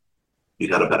food. You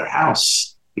got a better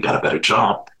house. You got a better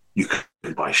job. You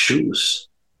can buy shoes.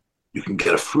 You can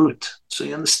get a fruit. So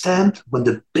you understand, when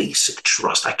the basic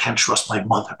trust, I can't trust my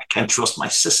mother, I can't trust my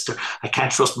sister, I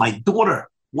can't trust my daughter,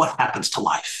 what happens to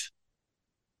life?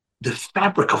 The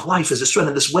fabric of life is destroyed,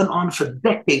 and this went on for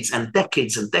decades and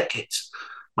decades and decades.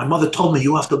 My mother told me,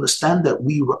 you have to understand that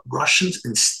we Russians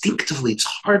instinctively, it's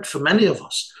hard for many of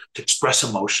us to express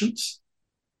emotions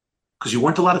because you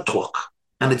weren't allowed to talk.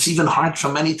 And it's even hard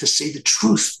for many to say the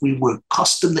truth. We were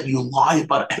accustomed that you lie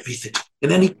about everything.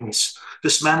 In any case,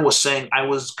 this man was saying, I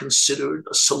was considered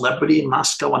a celebrity in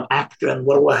Moscow, an actor, and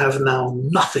what do I have now?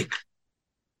 Nothing.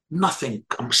 Nothing.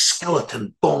 I'm a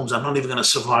skeleton, bones. I'm not even going to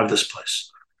survive this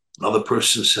place. Another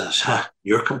person says,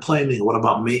 you're complaining. What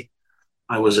about me?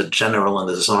 I was a general in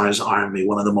the Tsar's army,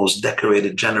 one of the most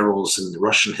decorated generals in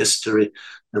Russian history.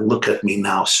 And look at me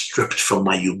now, stripped from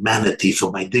my humanity,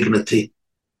 from my dignity.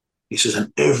 He says,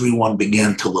 and everyone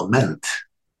began to lament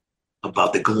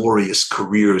about the glorious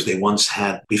careers they once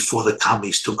had before the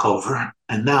commies took over,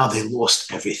 and now they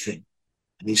lost everything.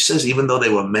 And he says, even though they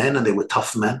were men and they were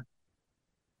tough men,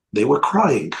 they were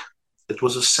crying. It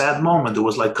was a sad moment. It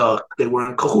was like they were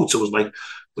in cahoots. It was like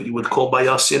what you would call by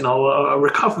us, a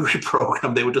recovery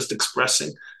program. They were just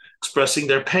expressing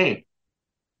their pain.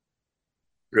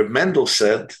 Reb Mendel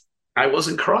said, I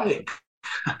wasn't crying.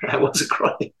 I wasn't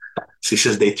crying. So he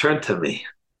says, they turned to me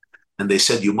and they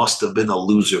said, you must have been a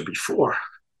loser before.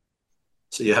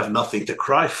 So you have nothing to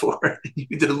cry for.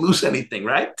 You didn't lose anything,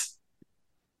 right?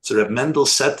 So Reb Mendel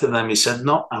said to them, he said,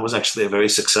 no, I was actually a very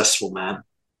successful man.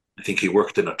 I think he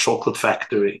worked in a chocolate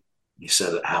factory. He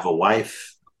said, I have a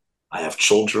wife. I have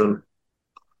children.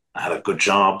 I had a good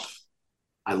job.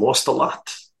 I lost a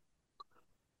lot.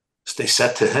 So they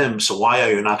said to him, so why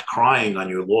are you not crying on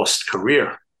your lost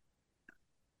career?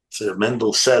 So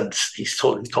Mendel said, he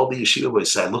told the yeshiva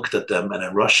boys, I looked at them and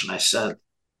in Russian I said,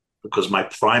 because my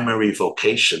primary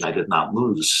vocation I did not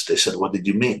lose. They said, what did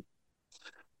you mean?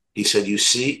 He said, you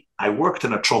see, I worked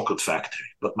in a chocolate factory,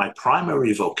 but my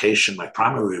primary vocation, my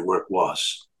primary work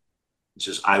was, he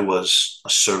says, I was a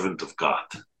servant of God.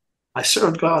 I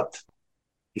served God.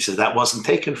 He said, that wasn't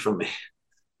taken from me.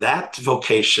 That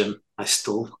vocation I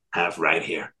still have right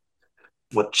here.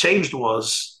 What changed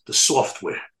was the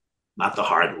software, not the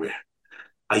hardware.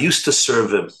 I used to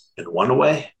serve him in one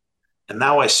way, and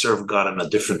now I serve God in a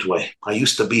different way. I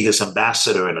used to be his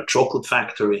ambassador in a chocolate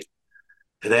factory.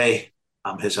 Today,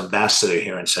 I'm his ambassador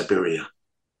here in Siberia.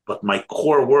 But my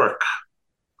core work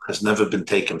has never been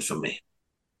taken from me.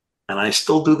 And I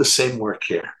still do the same work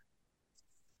here.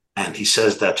 And he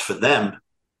says that for them,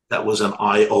 that was an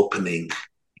eye-opening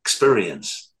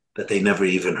experience that they never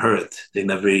even heard. They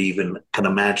never even can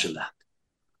imagine that.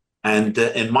 And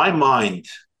in my mind,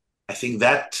 I think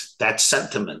that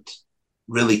sentiment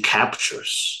really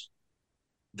captures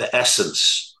the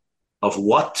essence of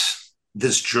what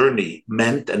this journey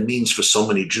meant and means for so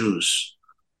many Jews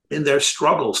in their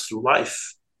struggles through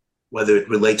life, whether it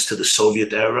relates to the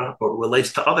Soviet era or it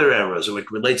relates to other eras, or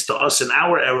it relates to us in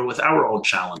our era with our own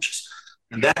challenges.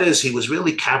 And that is, he was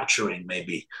really capturing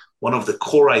maybe one of the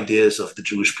core ideas of the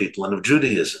Jewish people and of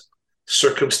Judaism.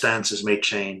 Circumstances may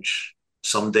change.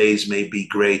 Some days may be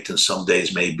great and some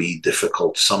days may be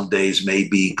difficult. Some days may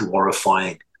be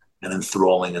glorifying and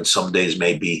enthralling, and some days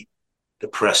may be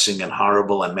depressing and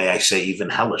horrible, and may I say even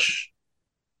hellish.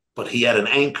 But he had an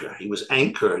anchor. He was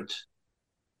anchored,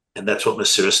 and that's what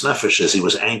Mesiras Nefesh is. He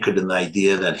was anchored in the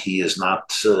idea that he is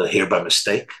not here by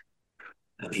mistake,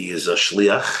 and he is a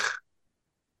shliach.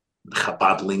 In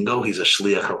Chabad lingo, he's a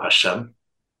shliach of Hashem,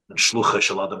 and shlucha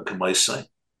shel adam k'maisai.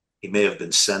 He may have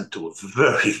been sent to a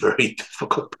very, very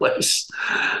difficult place,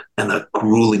 and a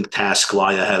grueling task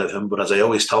lie ahead of him. But as I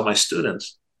always tell my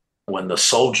students, when the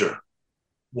soldier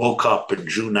woke up in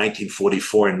June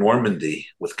 1944 in Normandy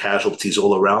with casualties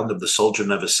all around him, the soldier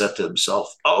never said to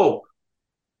himself, oh,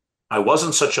 I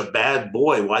wasn't such a bad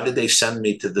boy. Why did they send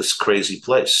me to this crazy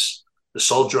place? The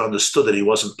soldier understood that he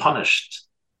wasn't punished.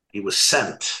 He was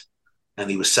sent. And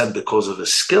he was sent because of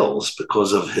his skills,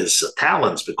 because of his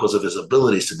talents, because of his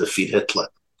abilities to defeat Hitler.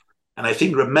 And I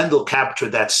think Reb Mendel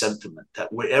captured that sentiment,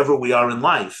 that wherever we are in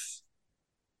life,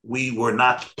 we were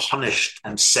not punished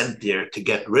and sent there to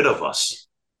get rid of us,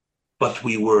 but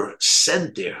we were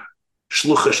sent there,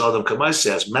 shluchish adam kamaisi,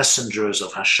 as messengers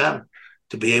of Hashem,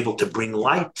 to be able to bring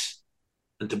light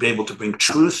and to be able to bring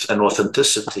truth and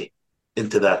authenticity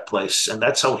into that place. And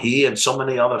that's how he and so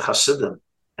many other Hasidim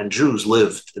and Jews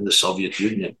lived in the Soviet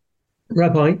Union.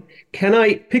 Rabbi, can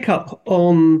I pick up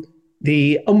on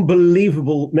the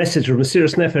unbelievable message of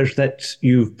Mesiras Nefesh that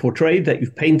you've portrayed, that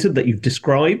you've painted, that you've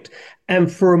described,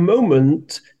 and for a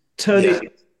moment turn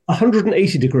it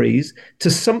 180 degrees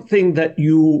to something that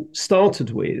you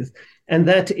started with, and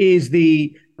that is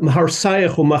the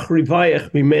Maharsayach or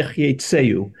Machrivayach Mimech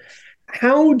Yetzeu.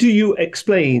 How do you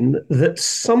explain that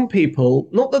some people,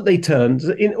 not that they turned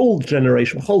in all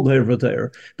generations, hold over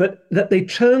there, but that they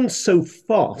turned so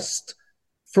fast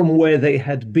from where they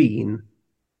had been?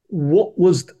 What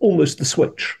was almost the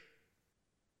switch?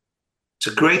 It's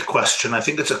a great question. I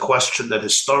think it's a question that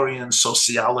historians,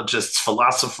 sociologists,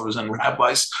 philosophers, and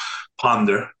rabbis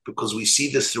ponder, because we see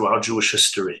this throughout Jewish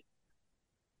history.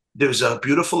 There's a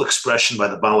beautiful expression by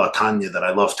the Baal HaTanya that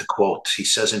I love to quote. He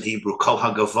says in Hebrew, Kol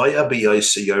hagavaya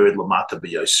b'yoser yored lamata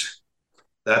b'yoser.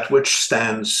 That which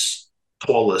stands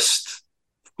tallest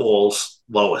falls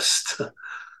lowest.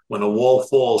 When a wall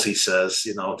falls, he says,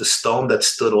 the stone that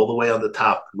stood all the way on the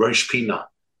top, Rosh Pina,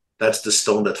 that's the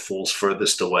stone that falls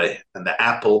furthest away. And the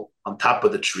apple on top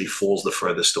of the tree falls the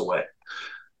furthest away.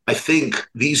 I think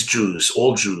these Jews,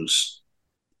 all Jews,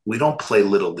 we don't play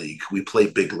little league, we play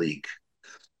big league.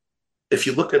 If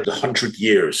you look at the 100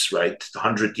 years, right, the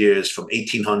 100 years from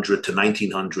 1800 to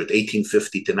 1900,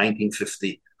 1850 to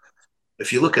 1950,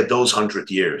 if you look at those 100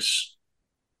 years,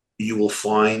 you will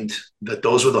find that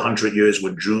those were the 100 years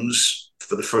when Jews,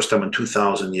 for the first time in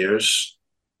 2,000 years,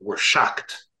 were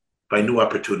shocked by new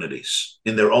opportunities.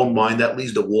 In their own mind, at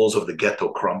least, the walls of the ghetto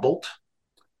crumbled,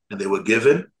 and they were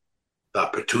given the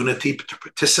opportunity to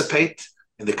participate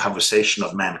in the conversation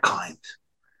of mankind.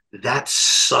 That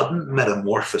sudden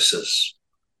metamorphosis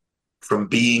from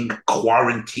being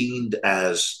quarantined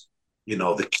as,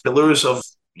 the killers of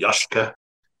Yashka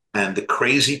and the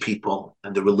crazy people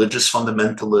and the religious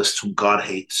fundamentalists whom God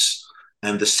hates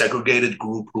and the segregated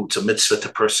group who it's a mitzvah to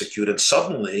persecute. And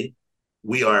suddenly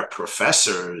we are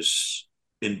professors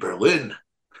in Berlin.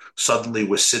 Suddenly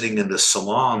we're sitting in the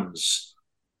salons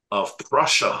of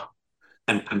Prussia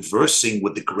and conversing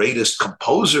with the greatest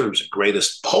composers,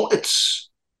 greatest poets.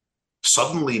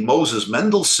 Suddenly Moses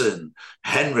Mendelssohn,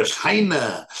 Heinrich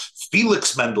Heine,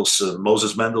 Felix Mendelssohn,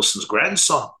 Moses Mendelssohn's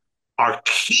grandson, are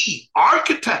key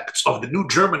architects of the new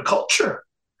German culture.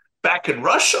 Back in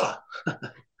Russia,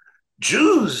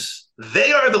 Jews,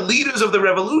 they are the leaders of the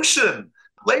revolution.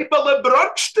 Leibele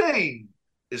Bronstein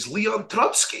is Leon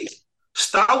Trotsky,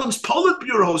 Stalin's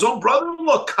Politburo, his own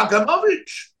brother-in-law,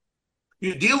 Kaganovich.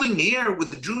 You're dealing here with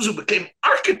the Jews who became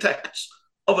architects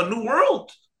of a new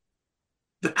world.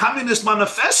 The Communist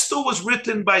Manifesto was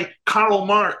written by Karl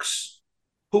Marx,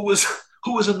 who was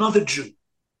another Jew.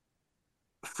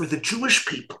 For the Jewish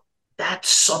people, that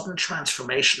sudden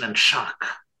transformation and shock,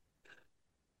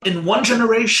 in one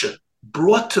generation,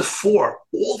 brought to fore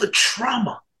all the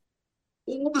trauma,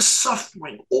 all the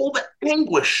suffering, all the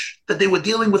anguish that they were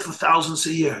dealing with for thousands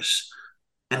of years.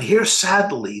 And here,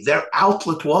 sadly, their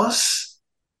outlet was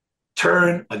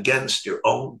turn against your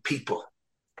own people.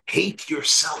 Hate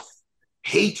yourself.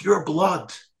 Hate your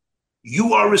blood.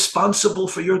 You are responsible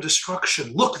for your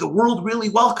destruction. Look, the world really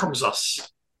welcomes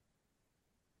us.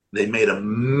 They made a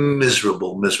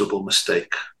miserable, miserable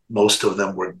mistake. Most of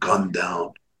them were gunned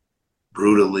down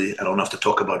brutally. I don't have to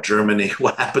talk about Germany,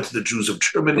 what happened to the Jews of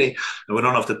Germany, and we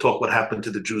don't have to talk what happened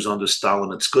to the Jews under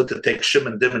Stalin. It's good to take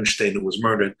Shimon Divenstein, who was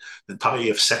murdered, then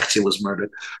Tayev Sekti was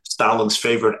murdered, Stalin's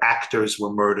favorite actors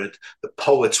were murdered, the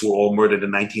poets were all murdered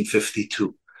in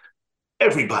 1952.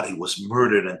 Everybody was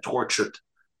murdered and tortured.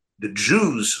 The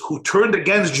Jews who turned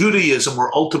against Judaism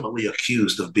were ultimately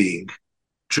accused of being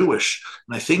Jewish.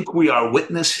 And I think we are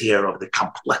witness here of the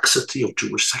complexity of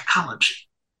Jewish psychology.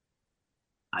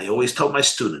 I always tell my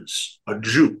students, a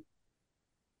Jew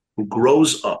who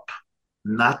grows up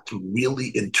not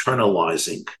really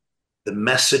internalizing the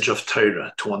message of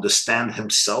Torah to understand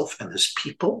himself and his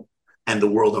people and the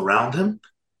world around him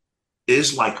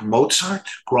is like Mozart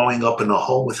growing up in a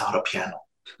home without a piano.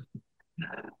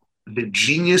 The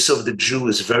genius of the Jew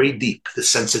is very deep. The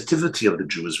sensitivity of the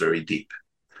Jew is very deep.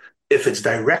 If it's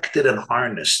directed and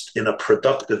harnessed in a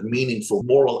productive, meaningful,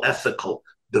 moral, ethical,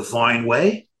 divine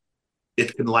way,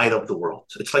 it can light up the world.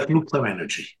 It's like nuclear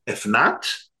energy. If not,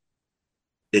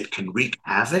 it can wreak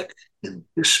havoc in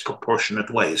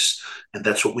disproportionate ways. And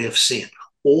that's what we have seen.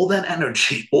 All that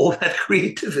energy, all that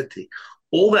creativity,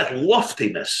 all that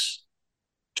loftiness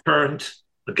turned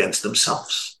against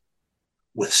themselves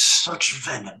with such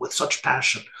venom, with such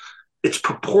passion. It's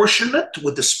proportionate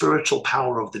with the spiritual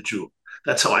power of the Jew.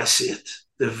 That's how I see it.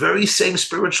 The very same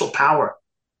spiritual power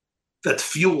that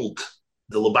fueled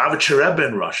the Lubavitcher Rebbe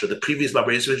in Russia, the previous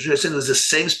Rabbi YY Jacobson, was the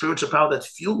same spiritual power that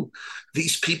fueled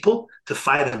these people to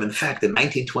fight him. In fact, in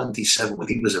 1927, when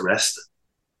he was arrested,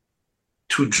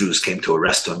 2 Jews came to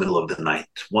arrest him in the middle of the night.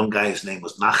 One guy's name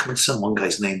was Nachmanson, one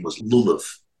guy's name was Lulav.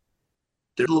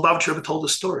 The Lubavitcher Rebbe told the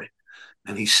story,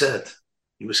 and he said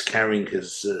he was carrying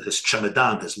his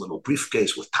chemedan, his little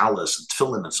briefcase with talis and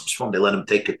tefillin and some sperm. They let him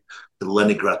take it to the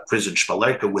Leningrad prison,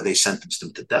 Shpalerka, where they sentenced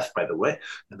him to death, by the way,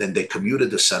 and then they commuted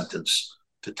the sentence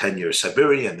to 10 years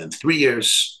Siberia and then 3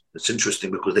 years. It's interesting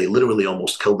because they literally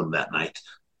almost killed him that night,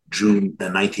 June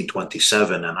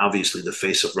 1927, and obviously the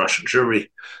face of Russian Jewry,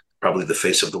 probably the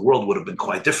face of the world, would have been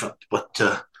quite different. But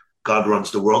God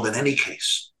runs the world in any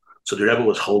case. So the Rebbe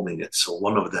was holding it. So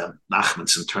one of them,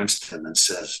 Nachmanson, turns to him and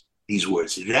says these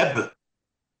words, Rebbe,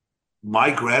 my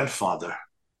grandfather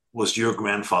was your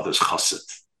grandfather's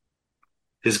chassid.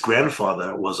 His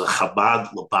grandfather was a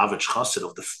Chabad Lubavitch chassid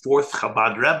of the 4th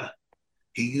Chabad Rebbe.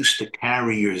 He used to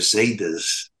carry your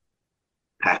Zayda's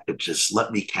packages.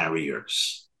 Let me carry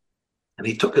yours. And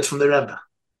he took it from the Rebbe.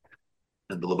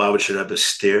 And the Lubavitcher Rebbe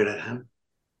stared at him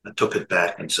and took it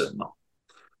back and said, no,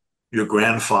 your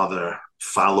grandfather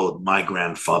followed my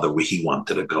grandfather where he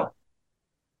wanted to go.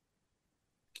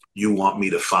 You want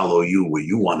me to follow you where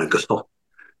you want to go.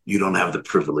 You don't have the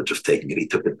privilege of taking it. He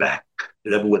took it back.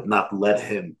 The Rebbe would not let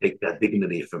him take that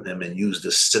dignity from him and use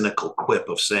this cynical quip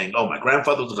of saying, oh, my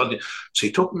grandfather was a... So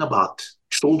you're talking about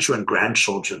children,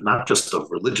 grandchildren, not just of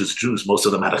religious Jews. Most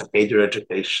of them had a cheder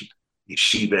education,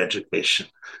 yeshiva education.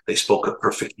 They spoke a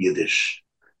perfect Yiddish.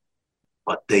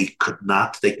 But they could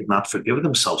not forgive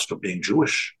themselves for being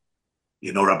Jewish.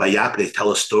 You know, Rabbi Yaakov, they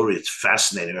tell a story, it's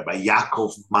fascinating. Rabbi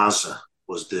Yaakov Maza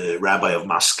was the rabbi of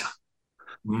Moscow.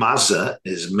 Maza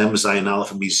is Mem Zayin Aleph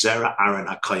Mizera Aaron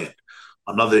HaKayin.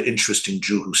 Another interesting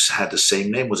Jew who had the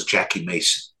same name was Jackie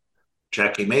Mason.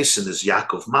 Jackie Mason is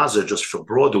Yaakov Maza, just for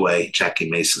Broadway. Jackie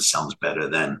Mason sounds better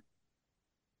than.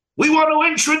 We want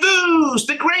to introduce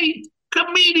the great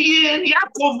comedian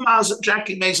Yaakov Maza.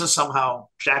 Jackie Mason somehow,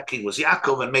 Jackie was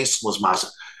Yaakov and Mason was Maza.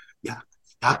 Yeah,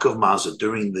 Yaakov Maza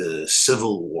during the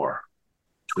Civil War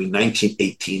between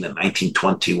 1918 and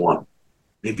 1921.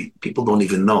 Maybe people don't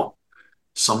even know.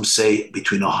 Some say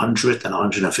between 100 and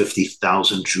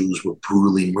 150,000 Jews were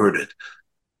brutally murdered.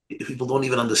 People don't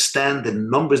even understand the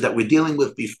numbers that we're dealing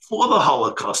with before the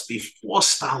Holocaust, before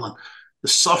Stalin. The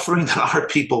suffering that our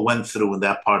people went through in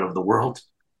that part of the world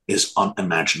is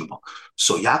unimaginable.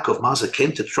 So Yaakov Maza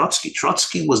came to Trotsky.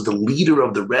 Trotsky was the leader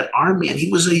of the Red Army, and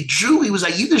he was a Jew. He was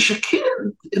a Yiddish kid.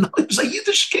 He was a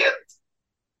Yiddish kid.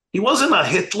 He wasn't a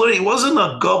Hitler. He wasn't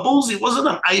a Goebbels. He wasn't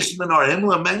an Eichmann or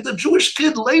Himmler. Man, the Jewish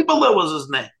kid, Leibele was his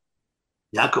name.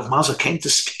 Yaakov Maza came to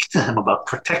speak to him about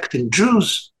protecting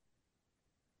Jews.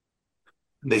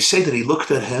 And they say that he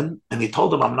looked at him and he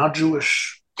told him, I'm not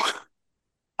Jewish.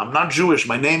 I'm not Jewish.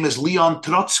 My name is Leon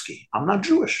Trotsky. I'm not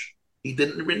Jewish. He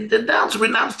didn't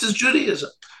renounce his Judaism.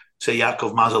 So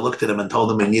Yaakov Maza looked at him and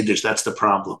told him in Yiddish, that's the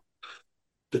problem.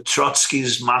 The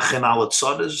Trotskys machen alle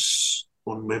Tzades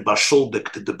und mir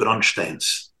beschuldigt the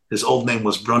Bronsteins. His old name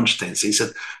was Bronstein. So he said,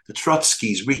 the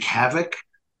Trotskys wreak havoc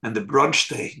and the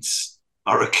Bronsteins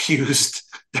are accused.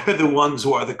 They're the ones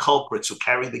who are the culprits, who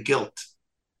carry the guilt.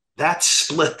 That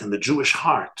split in the Jewish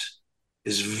heart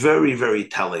is very, very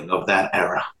telling of that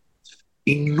era.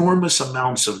 Enormous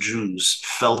amounts of Jews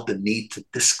felt the need to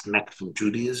disconnect from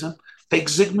Judaism. Take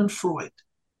Sigmund Freud.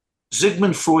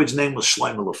 Sigmund Freud's name was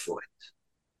Shlomo Freud.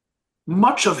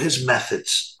 Much of his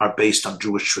methods are based on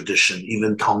Jewish tradition,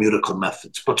 even Talmudical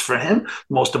methods. But for him,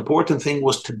 the most important thing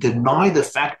was to deny the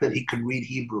fact that he could read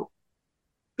Hebrew.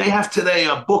 They have today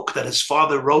a book that his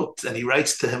father wrote, and he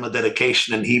writes to him a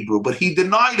dedication in Hebrew, but he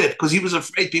denied it because he was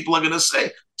afraid people are going to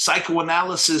say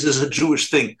psychoanalysis is a Jewish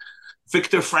thing.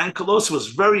 Viktor Frankl was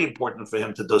very important for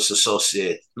him to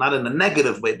disassociate, not in a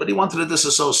negative way, but he wanted to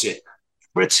disassociate.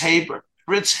 Fritz Haber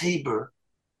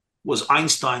was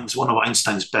one of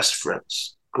Einstein's best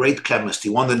friends, great chemist. He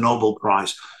won the Nobel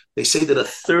Prize. They say that a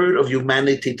third of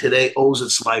humanity today owes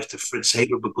its life to Fritz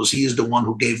Haber because he is the one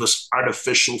who gave us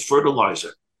artificial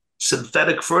fertilizer,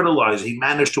 synthetic fertilizer. He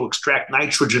managed to extract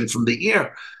nitrogen from the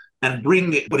air and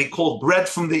bring what he called bread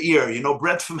from the air,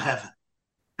 bread from heaven.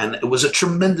 And it was a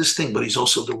tremendous thing, but he's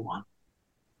also the one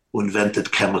who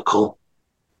invented chemical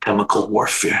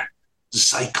warfare,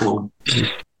 cyclone,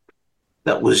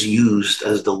 that was used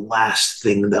as the last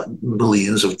thing that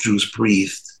millions of Jews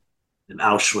breathed in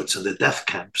Auschwitz and the death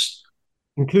camps.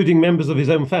 Including members of his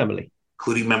own family.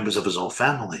 including members of his own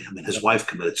family. I mean, his wife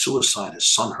committed suicide. His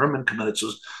son Herman committed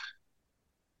suicide.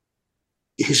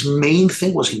 His main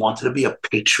thing was he wanted to be a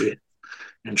patriot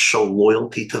and show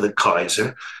loyalty to the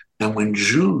Kaiser. And when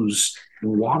Jews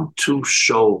want to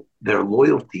show their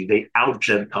loyalty, they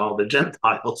out-Gentile the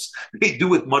Gentiles. They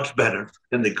do it much better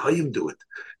than the Goyim do it.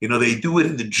 They do it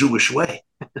in the Jewish way.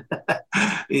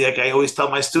 Like I always tell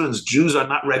my students, Jews are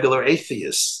not regular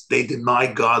atheists. They deny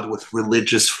God with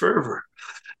religious fervor.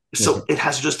 So it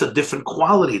has just a different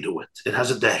quality to it.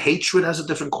 The hatred has a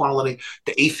different quality.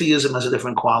 The atheism has a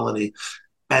different quality.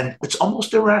 And it's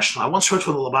almost irrational. I once heard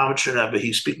from the Lubavitcher Rebbe,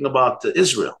 he's speaking about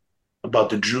Israel, about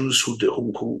the Jews who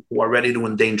are ready to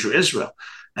endanger Israel.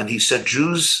 And he said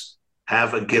Jews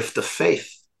have a gift of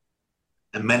faith.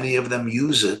 And many of them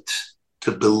use it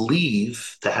to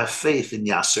believe, to have faith in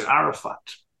Yasser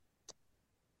Arafat.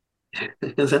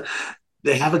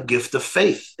 They have a gift of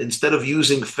faith. Instead of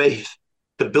using faith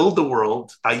to build the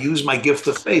world, I use my gift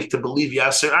of faith to believe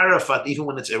Yasser Arafat, even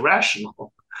when it's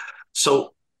irrational.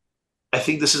 So I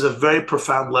think this is a very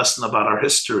profound lesson about our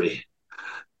history.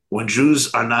 When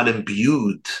Jews are not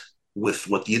imbued with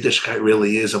what Yiddishkeit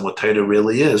really is and what Torah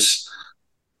really is,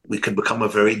 we can become a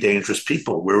very dangerous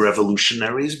people. We're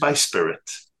revolutionaries by spirit.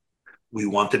 We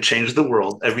want to change the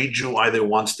world. Every Jew either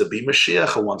wants to be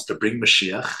Mashiach or wants to bring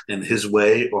Mashiach in his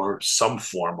way or some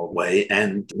form of way,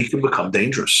 and we can become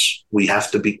dangerous. We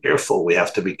have to be careful.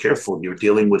 You're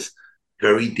dealing with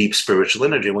very deep spiritual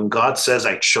energy. When God says,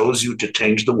 I chose you to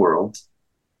change the world,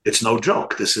 it's no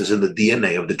joke. This is in the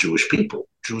DNA of the Jewish people.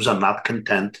 Jews are not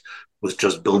content with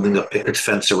just building a picket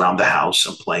fence around the house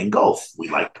and playing golf. We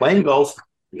like playing golf.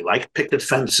 We like picket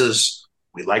fences.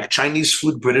 We like Chinese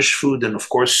food, British food, and of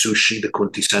course, sushi, the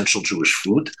quintessential Jewish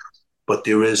food. But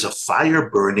there is a fire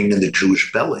burning in the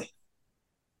Jewish belly.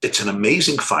 It's an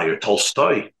amazing fire.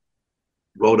 Tolstoy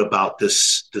wrote about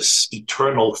this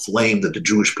eternal flame that the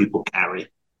Jewish people carry.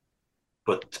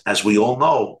 But as we all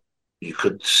know, you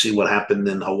could see what happened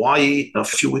in Hawaii a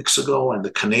few weeks ago, and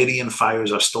the Canadian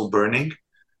fires are still burning.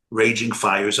 Raging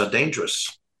fires are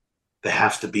dangerous. They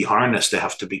have to be harnessed. They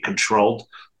have to be controlled.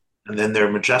 And then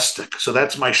they're majestic. So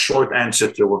that's my short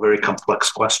answer to a very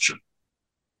complex question.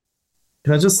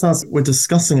 Can I just ask, we're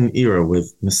discussing an era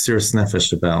with Mesiras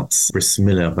Nefesh about Bris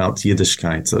Milah, about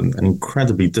Yiddishkeit, an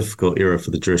incredibly difficult era for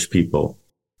the Jewish people.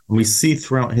 And we see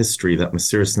throughout history that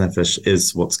Mesiras Nefesh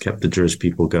is what's kept the Jewish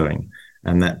people going,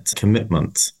 and that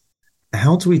commitment.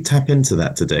 How do we tap into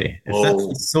that today? If that's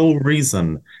the sole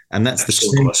reason, and that's the key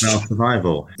to our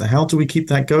survival, how do we keep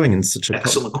that going in such a...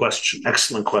 Excellent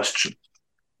question.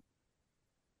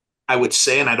 I would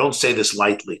say, and I don't say this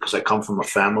lightly, because I come from a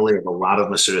family of a lot of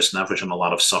Mesiras Nefesh and a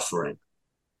lot of suffering.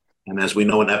 And as we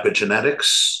know in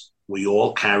epigenetics, we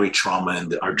all carry trauma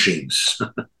in our genes.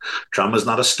 Trauma is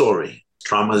not a story.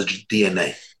 Trauma is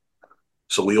DNA.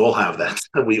 So we all have that.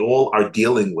 We all are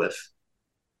dealing with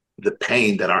the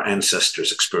pain that our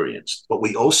ancestors experienced. But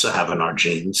we also have in our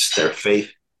genes their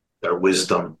faith, their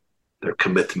wisdom, their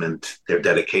commitment, their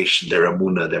dedication, their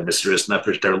emunah, their Mesiras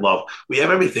Nefesh, their love. We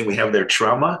have everything. We have their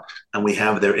trauma and we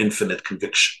have their infinite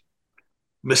conviction.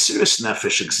 Mesiras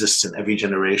Nefesh exists in every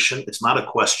generation. It's not a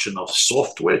question of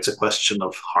software. It's a question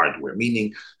of hardware,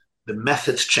 meaning the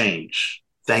methods change.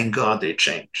 Thank God they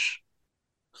change.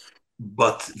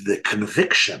 But the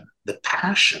conviction, the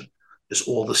passion is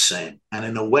all the same. And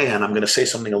in a way, and I'm going to say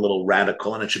something a little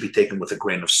radical, and it should be taken with a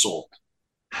grain of salt.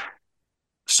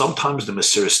 Sometimes the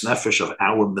Mesiras Nefesh of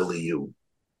our milieu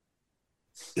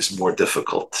is more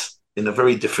difficult in a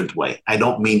very different way. I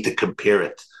don't mean to compare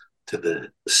it to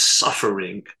the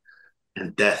suffering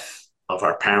and death of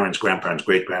our parents, grandparents,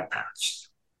 great-grandparents.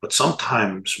 But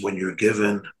sometimes when you're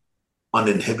given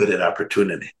uninhibited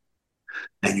opportunity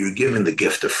and you're given the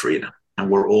gift of freedom, and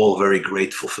we're all very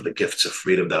grateful for the gifts of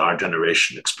freedom that our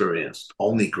generation experienced,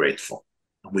 only grateful.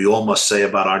 We all must say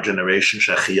about our generation,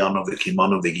 that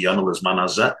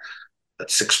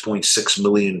 6.6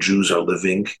 million Jews are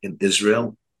living in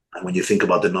Israel. And when you think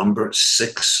about the number,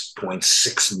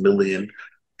 6.6 million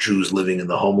Jews living in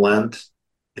the homeland.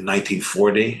 In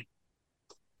 1940,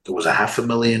 there was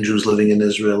 500,000 Jews living in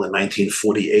Israel. In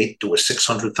 1948, there were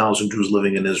 600,000 Jews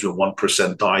living in Israel.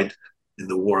 1% died in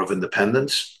the War of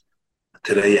Independence.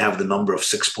 Today, you have the number of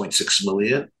 6.6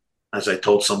 million. As I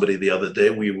told somebody the other day,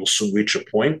 we will soon reach a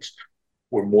point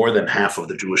where more than half of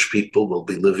the Jewish people will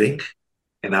be living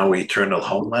in our eternal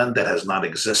homeland that has not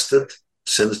existed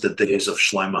since the days of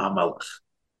Shlomo HaMelech.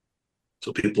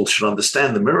 So people should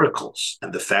understand the miracles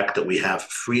and the fact that we have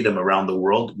freedom around the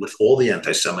world with all the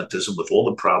anti-Semitism, with all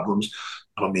the problems.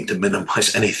 I don't mean to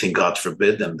minimize anything, God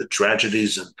forbid, and the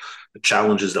tragedies and the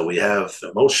challenges that we have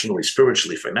emotionally,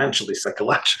 spiritually, financially,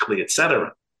 psychologically,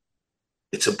 etc.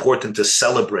 It's important to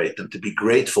celebrate and to be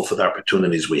grateful for the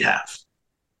opportunities we have.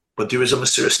 But there is a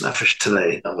Mesiras Nefesh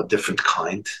today of a different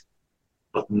kind,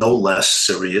 but no less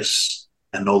serious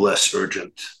and no less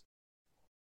urgent.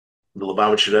 The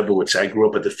Lubavitcher Rebbe would say, I grew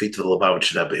up at the feet of the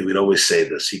Lubavitcher Rebbe. He would always say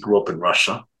this. He grew up in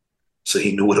Russia, so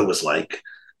he knew what it was like.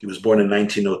 He was born in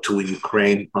 1902 in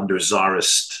Ukraine under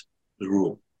Tsarist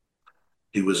rule.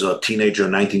 He was a teenager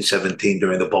in 1917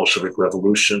 during the Bolshevik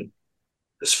Revolution.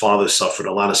 His father suffered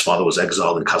a lot. His father was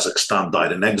exiled in Kazakhstan,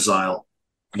 died in exile.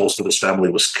 Most of his family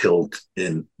was killed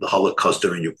in the Holocaust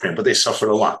during Ukraine, but they suffered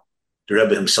a lot. The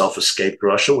Rebbe himself escaped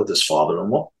Russia with his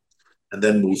father-in-law and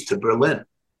then moved to Berlin.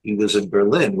 He was in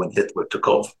Berlin when Hitler took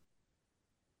over.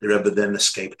 The Rebbe then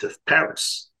escaped to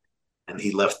Paris, and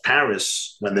he left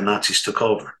Paris when the Nazis took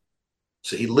over.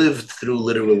 So he lived through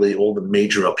literally all the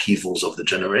major upheavals of the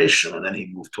generation, and then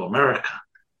he moved to America.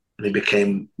 And he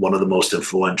became one of the most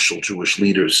influential Jewish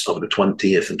leaders of the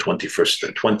 20th and 21st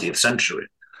and 20th century.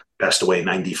 Passed away in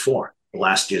 94, the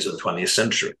last years of the 20th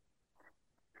century.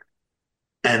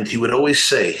 And he would always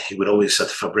say, at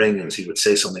Fabrengens, he would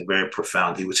say something very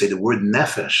profound. He would say the word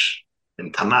nefesh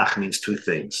in Tanakh means two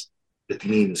things. It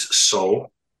means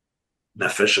soul,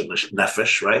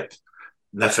 nefesh, right?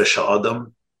 Nefesh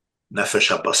ha'adam, nefesh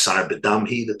ha'basar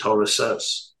b'damhi, the Torah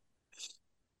says.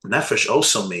 Nefesh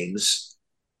also means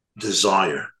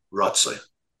desire, ratzah.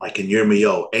 Like in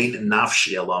Yirmiyahu, ein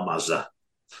nafshi elam hazeh.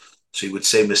 So he would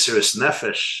say Mesiras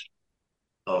Nefesh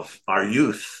of our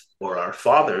youth or our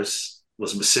fathers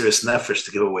was Mesiras Nefesh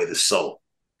to give away the soul.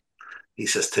 He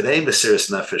says today Mesiras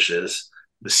Nefesh is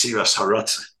Mesiras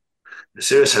Haratzah.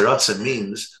 Mesiras Haratzah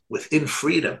means within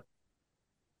freedom,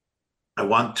 I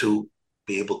want to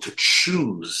be able to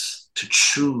choose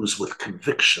with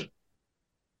conviction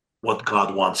what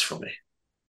God wants from me.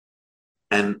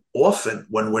 And often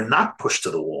when we're not pushed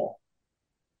to the wall,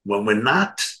 when we're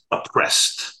not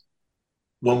oppressed,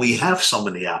 when we have so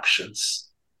many options,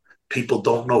 people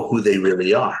don't know who they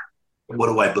really are. What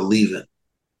do I believe in?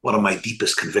 What are my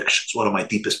deepest convictions? What are my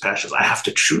deepest passions? I have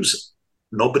to choose it.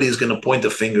 Nobody is going to point a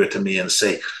finger to me and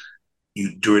say,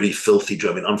 you dirty, filthy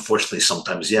Jew. I mean, unfortunately,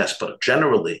 sometimes yes, but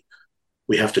generally,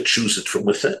 we have to choose it from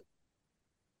within.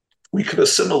 We can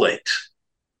assimilate.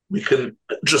 We can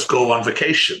just go on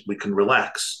vacation. We can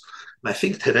relax. And I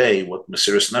think today what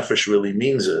Mesiras Nefesh really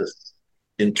means is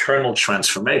internal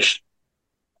transformation.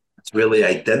 It's really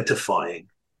identifying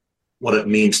what it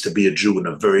means to be a Jew in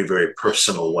a very, very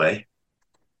personal way,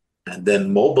 and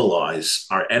then mobilize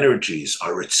our energies,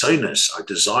 our ritzonos, our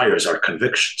desires, our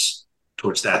convictions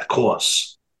towards that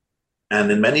cause.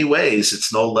 And in many ways,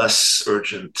 it's no less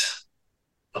urgent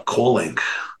a calling.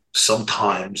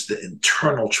 Sometimes the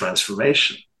internal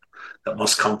transformation that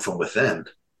must come from within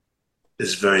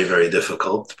is very, very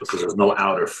difficult because there's no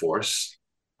outer force.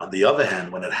 On the other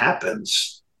hand, when it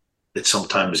happens, it's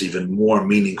sometimes even more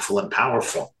meaningful and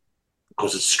powerful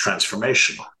because it's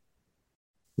transformational.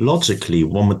 Logically,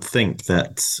 one would think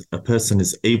that a person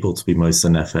is able to be Mesiras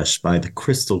Nefesh by the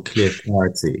crystal clear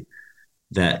clarity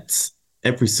that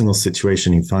every single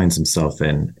situation he finds himself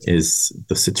in is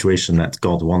the situation that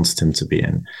God wanted him to be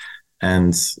in.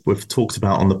 And we've talked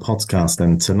about on the podcast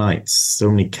and tonight so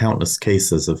many countless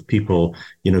cases of people,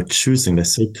 choosing. They're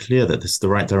so clear that this is the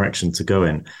right direction to go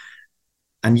in.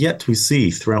 And yet we see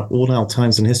throughout all our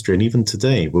times in history, and even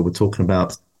today, where we're talking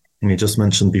about, and you just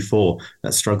mentioned before,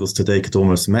 that struggles today could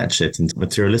almost match it and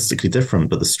materialistically different,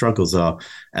 but the struggles are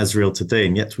as real today.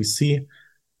 And yet we see,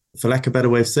 for lack of a better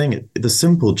way of saying it, the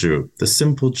simple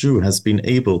Jew has been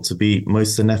able to be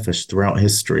Mesiras Nefesh throughout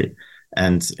history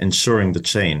and ensuring the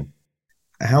chain.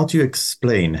 How do you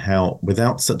explain how,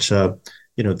 without such a,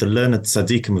 the learned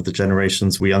tzaddikim of the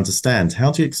generations we understand,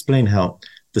 how do you explain how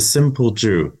the simple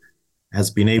Jew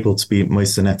has been able to be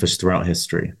Mesiras Nefesh throughout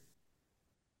history?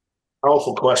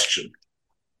 Powerful question.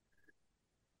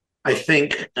 I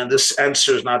think, and this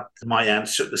answer is not my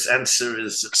answer, this answer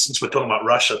is, since we're talking about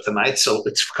Russia tonight, so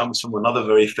it comes from another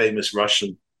very famous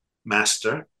Russian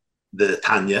master, the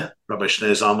Tanya, Rabbi Shneur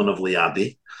Zalman of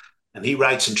Liadi, and he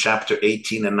writes in chapter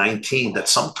 18 and 19 that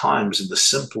sometimes in the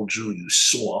simple Jew you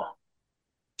saw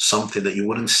something that you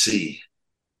wouldn't see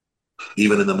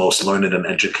even in the most learned and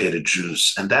educated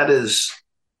Jews, and that is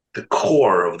the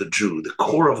core of the Jew, the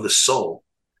core of the soul,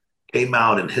 came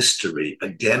out in history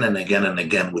again and again and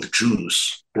again with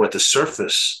Jews who at the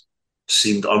surface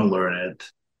seemed unlearned,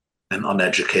 and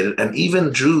uneducated, and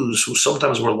even Jews who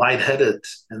sometimes were lightheaded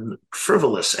and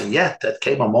frivolous, and yet that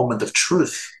came a moment of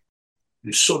truth.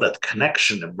 You saw that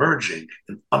connection emerging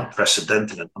in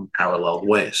unprecedented and unparalleled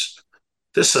ways.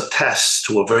 This attests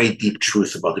to a very deep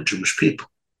truth about the Jewish people,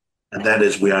 and that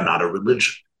is we are not a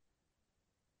religion.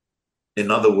 In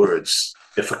other words,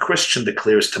 if a Christian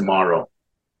declares tomorrow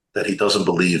that he doesn't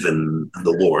believe in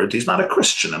the Lord, he's not a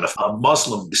Christian. And if a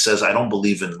Muslim says, I don't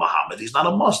believe in Muhammad, he's not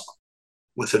a Muslim.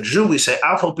 With a Jew, we say,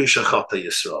 Afal pi shachata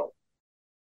Yisrael.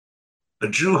 A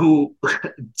Jew who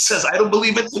says, I don't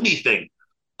believe in anything.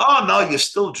 Oh, no, you're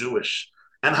still Jewish.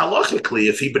 And halachically,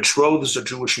 if he betroths a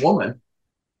Jewish woman,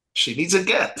 she needs a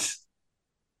get.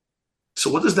 So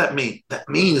what does that mean? That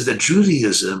means that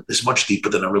Judaism is much deeper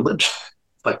than a religion,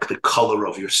 like the color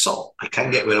of your soul. I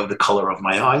can't get rid of the color of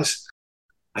my eyes.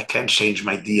 I can't change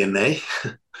my DNA.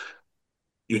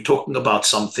 You're talking about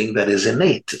something that is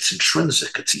innate, it's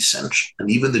intrinsic, it's essential. And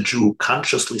even the Jew who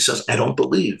consciously says, I don't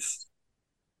believe,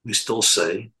 we still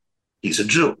say he's a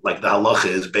Jew. Like the halacha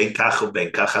is, ben kach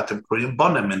ben kachatem priyim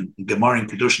bonim, and Gemara in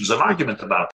Kedushin is an argument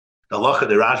about. The halacha,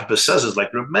 the Rashba says, is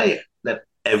like Reb Meir, that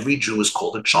every Jew is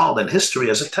called a child, and history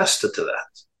has attested to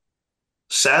that.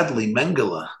 Sadly,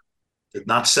 Mengele did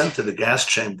not send to the gas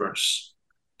chambers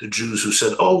the Jews who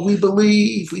said, oh, we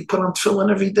believe, we put on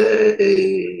tefillin every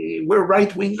day, we're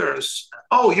right-wingers.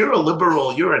 Oh, you're a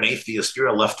liberal, you're an atheist, you're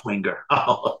a left-winger.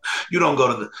 Oh, you don't go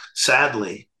to the...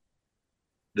 Sadly,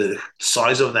 the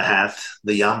size of the hat,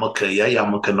 the yarmulke, yeah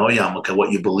yarmulke, no yarmulke,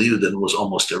 what you believed in was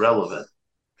almost irrelevant.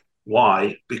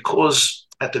 Why? Because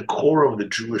at the core of the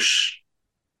Jewish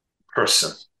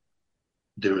person,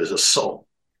 there is a soul.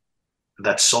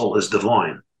 That soul is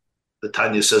divine. The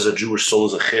Tanya says a Jewish soul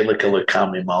is a chelik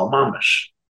elokam imal mamash.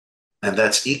 And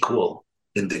that's equal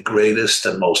in the greatest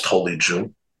and most holy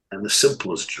Jew and the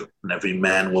simplest Jew. And every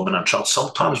man, woman, and child.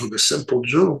 Sometimes with the simple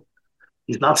Jew,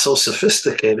 he's not so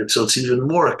sophisticated, so it's even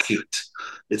more acute.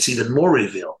 It's even more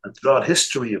revealed. And throughout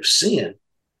history of seeing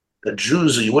that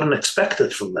Jews, you wouldn't expect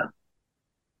it from them.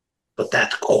 But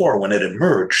that core, when it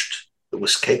emerged, it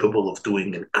was capable of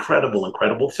doing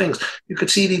incredible things. You could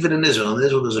see it even in Israel. In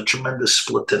Israel, there's a tremendous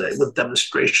split today with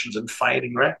demonstrations and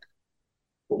fighting, right?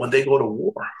 But when they go to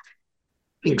war,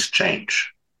 things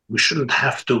change. We shouldn't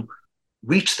have to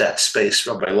reach that space.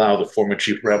 Rabbi Lau, the former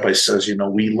chief rabbi, says,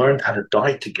 we learned how to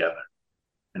die together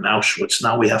in Auschwitz.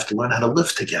 Now we have to learn how to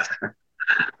live together.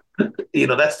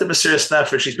 That's the Mesiras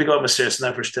Nefesh. You speak about Mesiras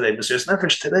Nefesh today. Mesiras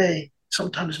Nefesh today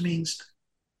sometimes means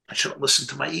I shouldn't listen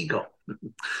to my ego.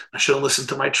 I shouldn't listen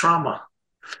to my trauma.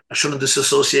 I shouldn't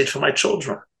disassociate from my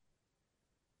children.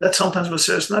 That's sometimes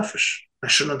Mesiras Nefesh. I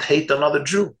shouldn't hate another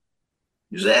Jew.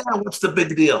 You say, what's the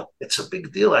big deal? It's a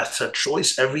big deal. It's a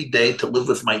choice every day to live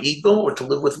with my ego or to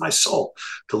live with my soul,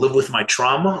 to live with my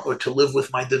trauma or to live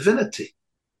with my divinity.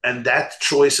 And that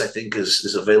choice, I think,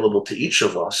 is available to each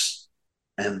of us.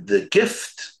 And the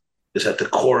gift is at the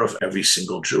core of every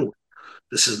single Jew.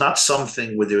 This is not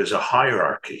something where there is a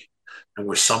hierarchy and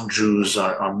where some Jews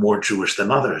are more Jewish than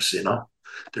others, The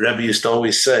Rebbe used to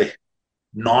always say,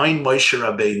 9 Moshe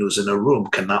Rabbeinus in a room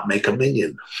cannot make a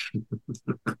minyan.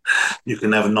 You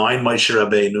can have 9 Moshe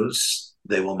Rabbeinus,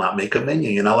 they will not make a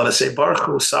minyan. You're not allowed to say Baruch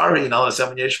Hu, sorry, you're not allowed to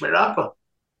say Yishmael Rabbah.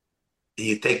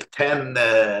 You take 10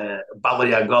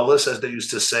 Balei Agolas, as they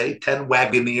used to say, 10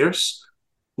 wagoneers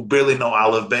who barely know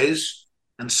Aleph Beis,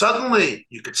 and suddenly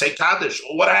you could say Kaddish.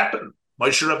 Oh, what happened?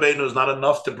 Moshe Rabbeinu is not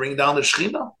enough to bring down the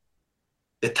Shekhinah.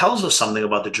 It tells us something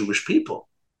about the Jewish people.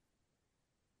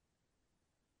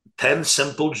 10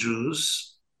 simple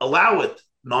Jews allow it.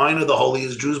 9 are the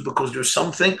holiest Jews because there's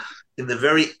something in the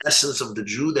very essence of the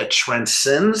Jew that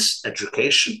transcends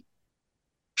education,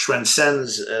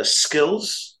 transcends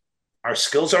skills. Our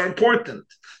skills are important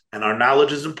and our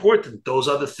knowledge is important. Those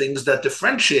are the things that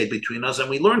differentiate between us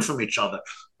and we learn from each other.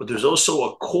 But there's also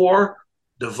a core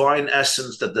divine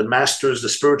essence that the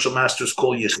spiritual masters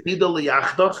call Yechida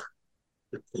L'Yachdach,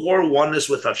 the core oneness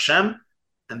with Hashem,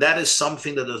 and that is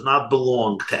something that does not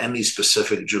belong to any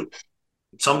specific Jew.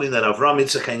 It's something that Avram,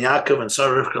 Yitzchak, and Yaakov and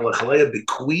Sarah, Rivka, and Leah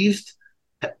bequeathed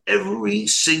to every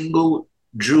single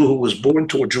Jew who was born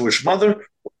to a Jewish mother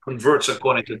or converts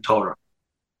according to Torah.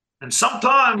 And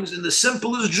sometimes in the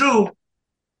simplest Jew,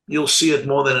 you'll see it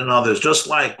more than in others. Just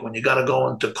like when you got to go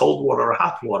into cold water or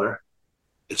hot water,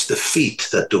 it's the feet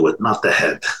that do it, not the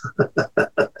head.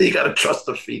 You got to trust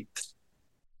the feet.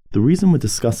 The reason we're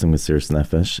discussing Mesiras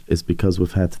Nefesh is because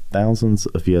we've had thousands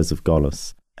of years of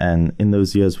Golus. And in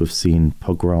those years, we've seen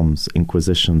pogroms,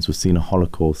 inquisitions, we've seen a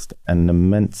Holocaust, and an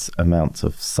immense amount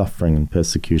of suffering and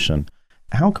persecution.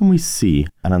 How can we see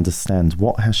and understand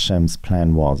what Hashem's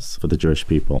plan was for the Jewish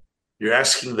people? You're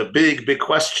asking the big, big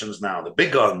questions now, the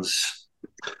big guns.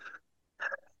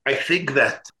 I think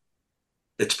that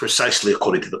it's precisely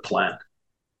according to the plan.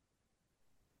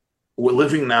 We're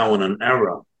living now in an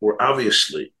era where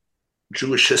obviously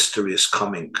Jewish history is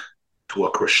coming to a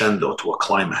crescendo, to a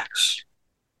climax.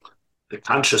 The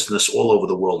consciousness all over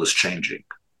the world is changing.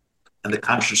 And the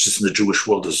consciousness in the Jewish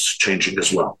world is changing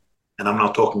as well. And I'm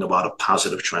not talking about a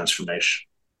positive transformation.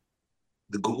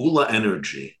 The Geula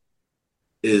energy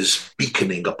is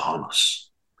beaconing upon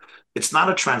us. It's not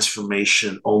a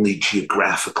transformation only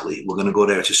geographically. We're going to go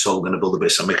there to Yisrael, we're going to build a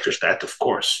Beis HaMikdash, that of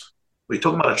course. We're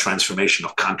talking about a transformation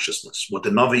of consciousness. What the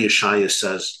Navi Yeshaya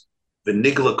says,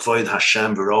 V'nigla kvoid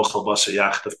Hashem v'rochel b'asa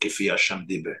yachtav kifi Hashem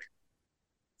diber.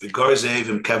 The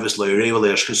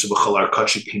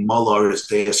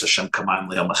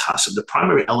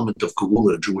primary element of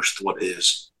Geula, Jewish thought,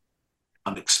 is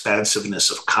an expansiveness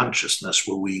of consciousness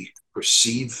where we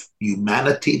perceive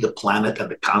humanity, the planet,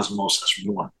 and the cosmos as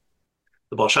one.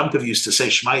 The Baal Shem Tov used to say,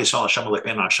 Shema Yisrael Hashem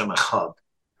Elokeinu Hashem Echad.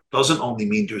 Doesn't only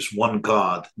mean there's one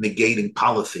God, negating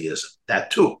polytheism,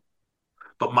 that too.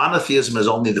 But monotheism is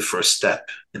only the first step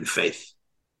in faith.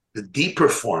 The deeper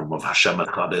form of Hashem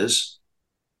Echad is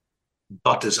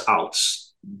Dot is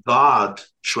Alts. God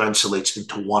translates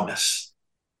into oneness,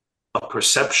 a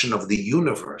perception of the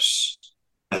universe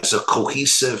as a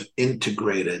cohesive,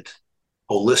 integrated,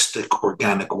 holistic,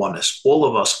 organic oneness. All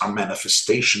of us are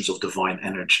manifestations of divine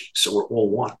energy, so we're all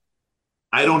one.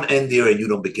 I don't end here and you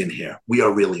don't begin here. We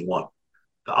are really one.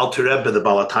 The Alter Rebbe, the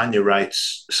Baal HaTanya,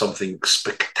 writes something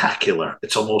spectacular.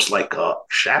 It's almost like a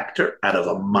chapter out of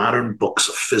a modern books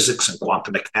of physics and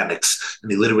quantum mechanics.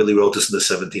 And he literally wrote this in the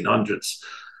 1700s.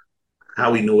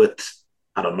 How he knew it,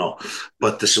 I don't know.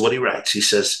 But this is what he writes. He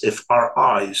says, if our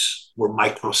eyes were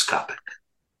microscopic,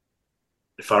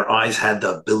 if our eyes had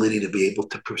the ability to be able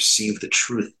to perceive the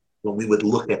truth, when we would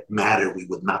look at matter, we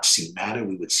would not see matter,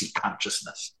 we would see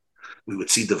consciousness. We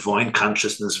would see divine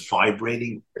consciousness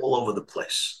vibrating all over the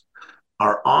place.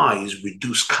 Our eyes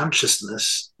reduce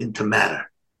consciousness into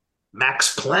matter.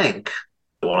 Max Planck,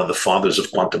 one of the fathers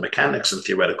of quantum mechanics and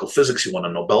theoretical physics, he won a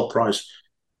Nobel Prize,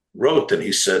 wrote, and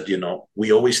he said,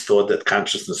 we always thought that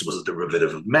consciousness was a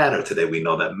derivative of matter. Today we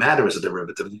know that matter is a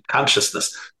derivative of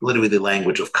consciousness, literally the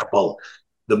language of Kabbalah.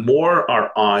 The more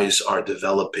our eyes are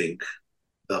developing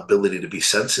the ability to be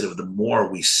sensitive, the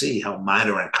more we see how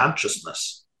matter and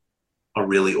consciousness are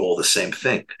really all the same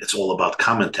thing. It's all about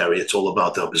commentary. It's all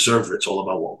about the observer. It's all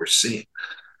about what we're seeing.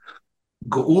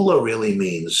 Geula really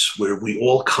means where we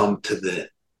all come to the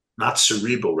not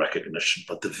cerebral recognition,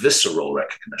 but the visceral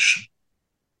recognition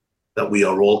that we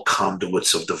are all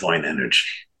conduits of divine energy.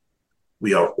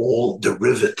 We are all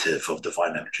derivative of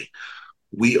divine energy.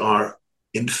 We are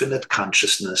infinite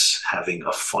consciousness having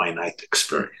a finite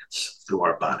experience through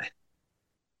our body.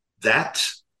 That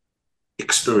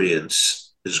experience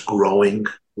is growing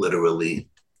literally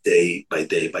day by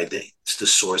day by day. It's the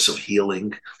source of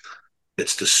healing.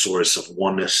 It's the source of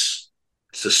oneness.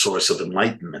 It's the source of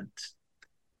enlightenment.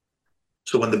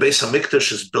 So when the Beis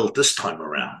HaMikdash is built this time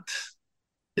around,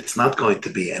 it's not going to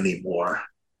be any more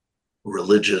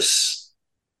religious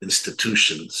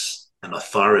institutions and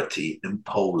authority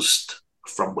imposed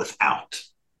from without.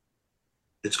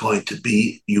 It's going to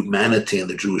be humanity and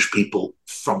the Jewish people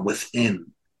from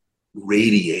within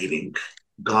radiating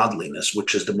godliness,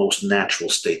 which is the most natural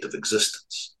state of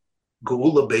existence.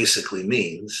 Geula basically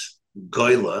means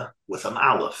Goyla with an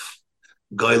Aleph.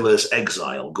 Goyla is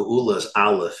exile. Geula is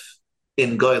Aleph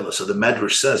in Goyla. So the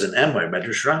Medrash says in Emor,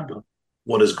 Medrash Rabbah,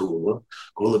 what is Geula?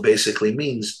 Geula basically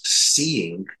means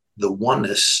seeing the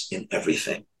oneness in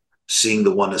everything. Seeing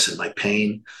the oneness in my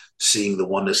pain, seeing the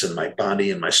oneness in my body,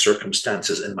 in my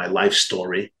circumstances, in my life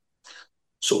story.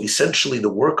 So essentially the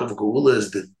work of Geula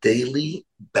is the daily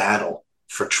battle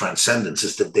for transcendence.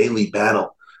 It's the daily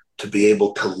battle to be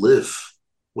able to live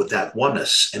with that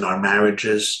oneness in our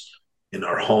marriages, in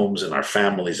our homes, in our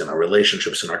families, in our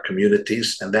relationships, in our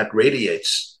communities. And that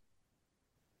radiates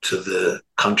to the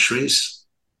countries,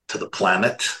 to the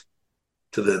planet,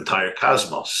 to the entire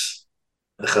cosmos.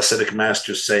 The Hasidic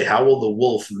masters say, how will the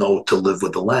wolf know to live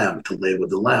with the lamb, to lay with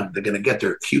the lamb? They're going to get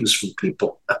their cues from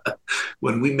people.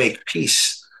 When we make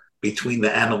peace between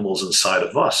the animals inside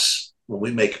of us, when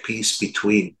we make peace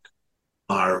between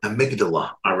our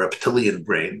amygdala, our reptilian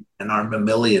brain, and our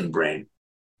mammalian brain,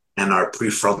 and our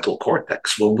prefrontal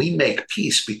cortex, when we make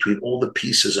peace between all the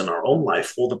pieces in our own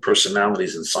life, all the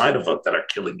personalities inside of us that are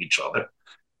killing each other,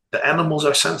 the animals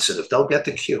are sensitive. They'll get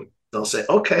the cue. They'll say,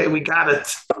 okay, we got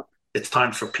it. It's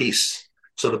time for peace.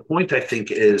 So the point, I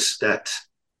think, is that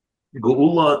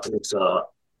Geula is a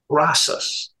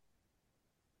process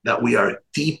that we are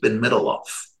deep in the middle of.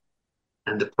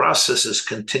 And the process is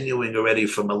continuing already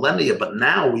for millennia, but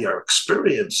now we are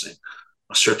experiencing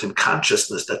a certain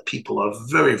consciousness that people are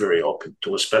very, very open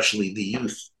to, especially the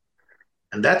youth.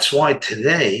 And that's why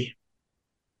today,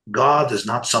 God is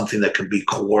not something that can be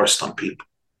coerced on people.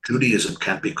 Judaism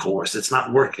can't be coerced. It's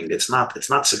not working. It's not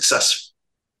successful.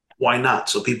 Why not?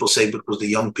 So people say because the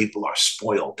young people are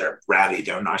spoiled, they're bratty,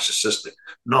 they're narcissistic.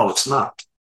 No, it's not.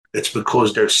 It's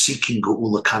because they're seeking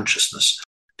Geula consciousness.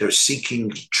 They're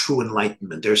seeking true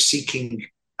enlightenment. They're seeking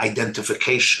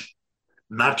identification,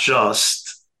 not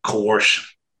just coercion.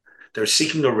 They're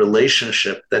seeking a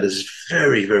relationship that is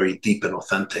very, very deep and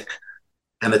authentic.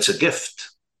 And it's a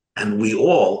gift. And we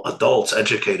all, adults,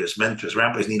 educators, mentors,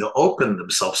 rabbis, need to open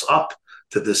themselves up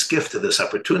to this gift, to this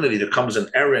opportunity. There comes an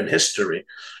era in history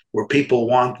where people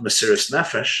want Mesiras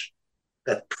Nefesh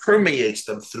that permeates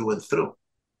them through and through.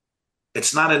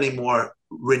 It's not anymore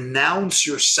renounce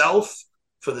yourself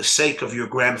for the sake of your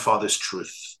grandfather's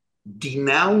truth.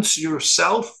 Denounce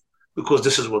yourself because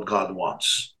this is what God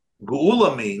wants.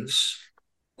 Geula means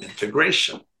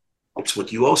integration. It's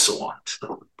what you also want.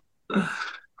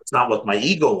 It's not what my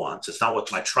ego wants. It's not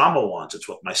what my trauma wants. It's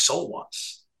what my soul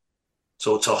wants.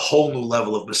 So it's a whole new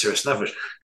level of Mesiras Nefesh.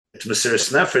 It's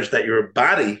Mesiras Nefesh that your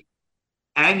body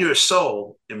and your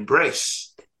soul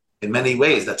embrace. In many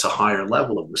ways, that's a higher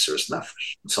level of Mesiras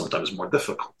Nefesh, and sometimes more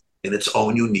difficult in its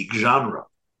own unique genre.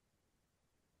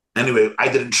 Anyway, I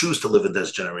didn't choose to live in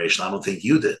this generation. I don't think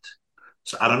you did.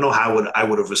 So I don't know how I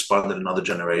would have responded in other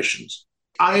generations.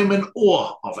 I am in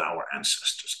awe of our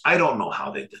ancestors. I don't know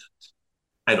how they did it.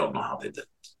 I don't know how they did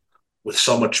it. With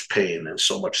so much pain and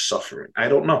so much suffering. I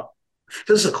don't know.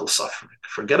 Physical suffering.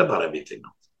 Forget about everything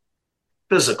else.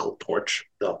 Physical torture.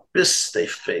 The abyss they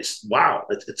faced. Wow.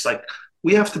 It's like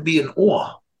we have to be in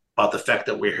awe about the fact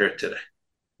that we're here today.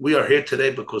 We are here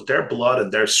today because their blood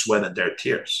and their sweat and their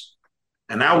tears.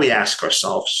 And now we ask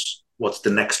ourselves, what's the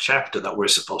next chapter that we're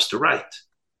supposed to write?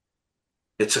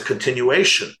 It's a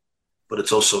continuation, but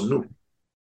it's also new.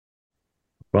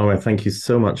 Well, thank you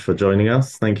so much for joining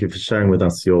us. Thank you for sharing with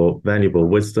us your valuable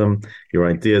wisdom, your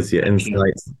ideas, your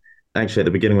insights. Actually, at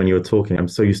the beginning when you were talking, I'm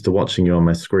so used to watching you on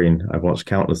my screen. I've watched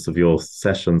countless of your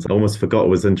sessions. I almost forgot it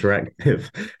was interactive.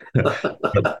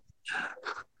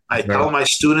 I tell my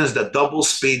students that double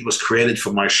speed was created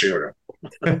for my shira.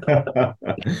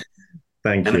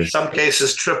 Thank you. And in some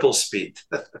cases, triple speed.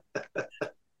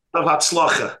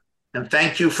 And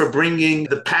thank you for bringing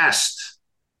the past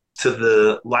to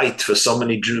the light for so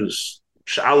many Jews.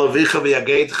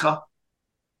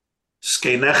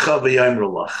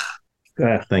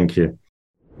 Thank you.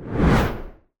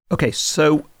 Okay,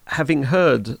 so having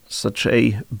heard such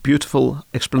a beautiful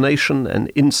explanation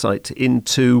and insight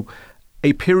into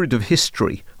a period of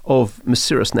history of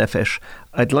Mesiras Nefesh,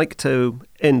 I'd like to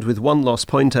end with one last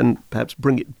point and perhaps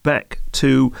bring it back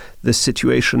to the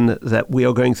situation that we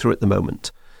are going through at the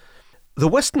moment. The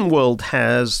Western world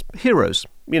has heroes,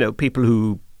 people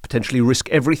who potentially risk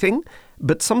everything,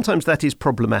 but sometimes that is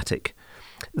problematic.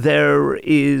 There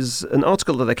is an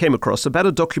article that I came across about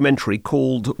a documentary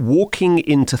called Walking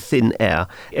into Thin Air,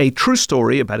 a true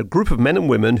story about a group of men and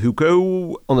women who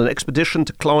go on an expedition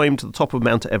to climb to the top of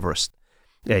Mount Everest.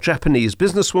 A Japanese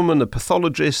businesswoman, a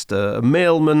pathologist, a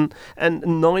mailman, and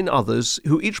 9 others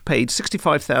who each paid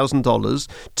 $65,000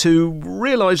 to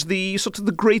realize the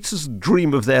greatest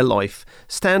dream of their life,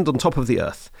 stand on top of the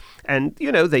earth. And,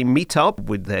 they meet up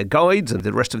with their guides and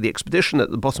the rest of the expedition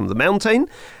at the bottom of the mountain,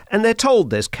 and they're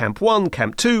told there's Camp 1,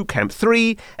 Camp 2, Camp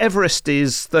 3, Everest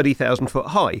is 30,000 foot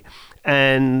high.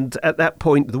 And at that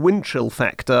point, the wind chill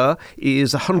factor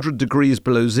is 100 degrees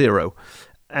below zero.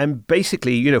 And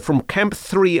basically, from Camp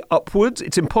 3 upwards,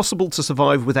 it's impossible to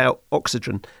survive without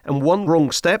oxygen. And one wrong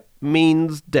step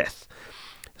means death.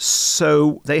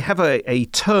 So they have a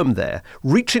term there.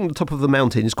 Reaching the top of the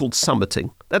mountain is called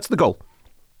summiting. That's the goal.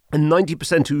 And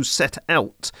 90% who set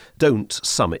out don't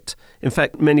summit. In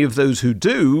fact, many of those who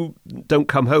do don't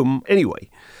come home anyway.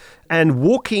 And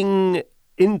walking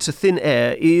into thin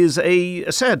air is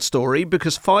a sad story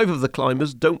because 5 of the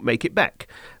climbers don't make it back.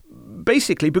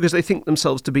 Basically because they think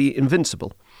themselves to be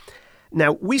invincible.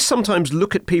 Now, we sometimes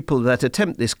look at people that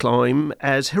attempt this climb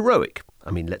as heroic.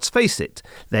 I mean, let's face it,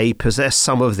 they possess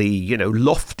some of the,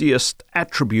 loftiest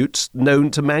attributes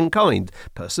known to mankind.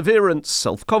 Perseverance,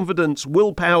 self-confidence,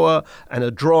 willpower, and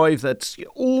a drive that's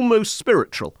almost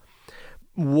spiritual.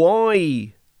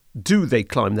 Why do they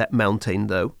climb that mountain,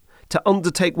 though? To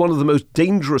undertake one of the most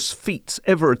dangerous feats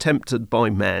ever attempted by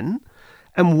man?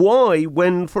 And why,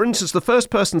 when, for instance, the first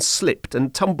person slipped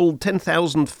and tumbled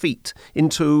 10,000 feet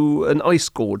into an ice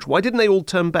gorge, why didn't they all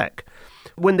turn back?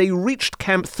 When they reached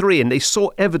Camp 3 and they saw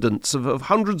evidence of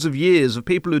hundreds of years of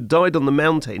people who died on the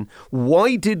mountain,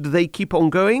 why did they keep on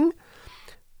going?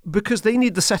 Because they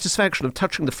need the satisfaction of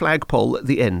touching the flagpole at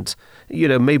the end.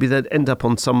 Maybe they'd end up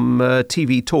on some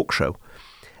TV talk show.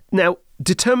 Now,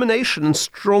 determination and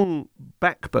strong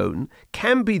backbone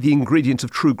can be the ingredient of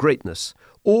true greatness,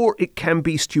 or it can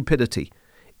be stupidity.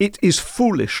 It is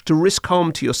foolish to risk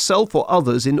harm to yourself or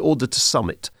others in order to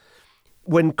summit.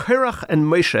 When Korach and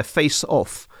Moshe face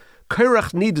off,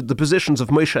 Korach needed the positions of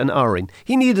Moshe and Aaron.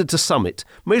 He needed to summit.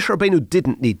 Moshe Rabbeinu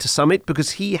didn't need to summit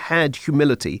because he had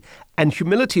humility, and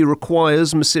humility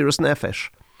requires Mesiras Nefesh.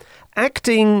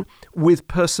 Acting with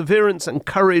perseverance and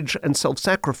courage and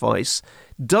self-sacrifice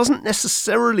doesn't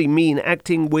necessarily mean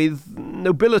acting with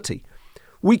nobility.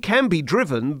 We can be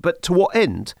driven, but to what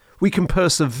end? We can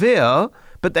persevere,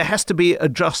 but there has to be a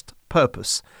just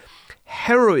purpose.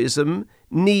 Heroism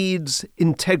needs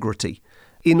integrity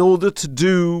in order to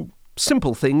do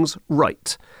simple things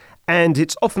right. And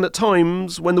it's often at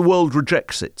times when the world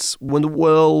rejects it, when the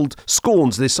world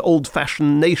scorns this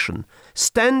old-fashioned nation.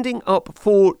 Standing up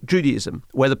for Judaism,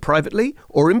 whether privately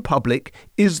or in public,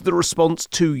 is the response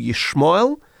to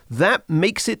Yishmael. That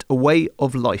makes it a way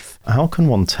of life. How can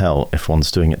one tell if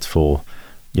one's doing it for,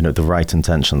 the right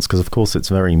intentions? Because, of course, it's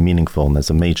very meaningful and there's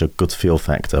a major good feel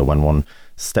factor when one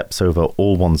steps over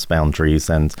all one's boundaries.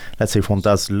 And let's say if one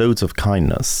does loads of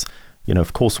kindness,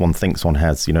 of course one thinks one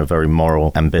has, very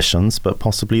moral ambitions, but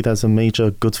possibly there's a major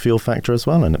good feel factor as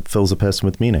well, and it fills a person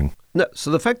with meaning. No,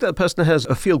 so the fact that a person has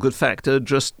a feel-good factor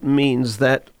just means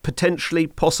that potentially,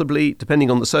 possibly, depending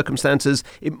on the circumstances,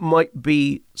 it might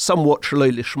be somewhat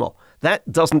shaloi lishma. That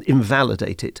doesn't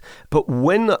invalidate it. But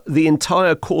when the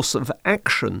entire course of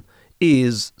action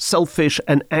is selfish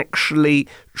and actually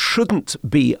shouldn't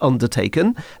be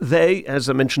undertaken, as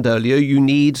I mentioned earlier, you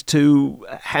need to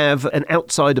have an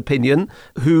outside opinion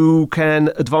who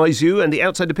can advise you, and the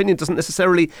outside opinion doesn't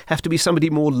necessarily have to be somebody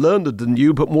more learned than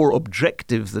you, but more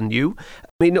objective than you,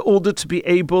 in order to be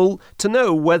able to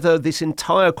know whether this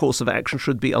entire course of action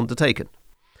should be undertaken.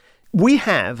 We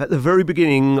have, at the very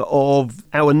beginning of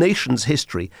our nation's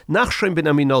history, Nachshon ben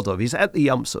Aminadab. He's at the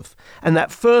Yam Suf. And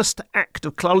that first act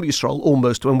of Klal Yisrael,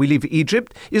 almost, when we leave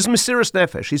Egypt, is Mesiras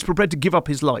Nefesh. He's prepared to give up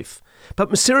his life. But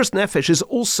Mesiras Nefesh is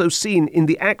also seen in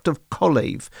the act of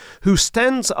Kolev, who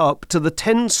stands up to the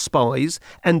 10 spies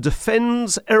and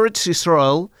defends Eretz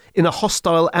Yisrael in a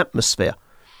hostile atmosphere.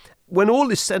 When all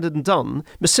is said and done,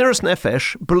 Mesiras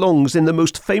Nefesh belongs in the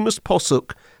most famous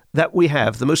posuk that we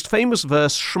have, the most famous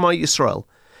verse, Shema Yisrael,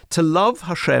 to love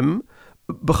Hashem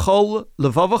b'chol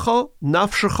levavacha,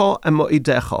 nafshecha, and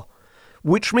mo'idecha,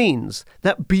 which means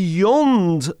that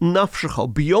beyond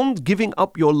nafshecha, beyond giving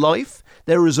up your life,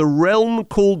 there is a realm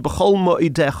called b'chol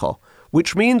mo'idecha,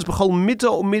 which means b'chol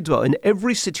midah or midva, in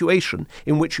every situation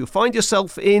in which you find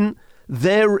yourself in,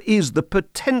 there is the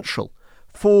potential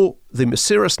for the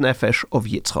Mesiras Nefesh of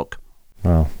Yitzchak.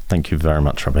 Well, thank you very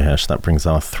much, Rabbi Hirsch. That brings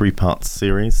our 3-part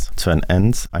series to an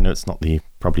end. I know it's not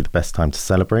probably the best time to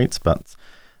celebrate, but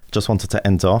just wanted to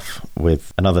end off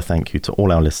with another thank you to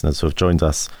all our listeners who have joined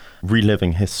us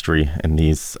reliving history in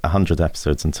these 100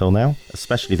 episodes until now,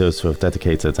 especially those who have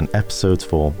dedicated an episode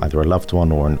for either a loved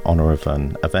one or in honor of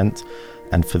an event,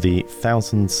 and for the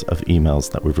thousands of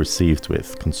emails that we've received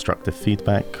with constructive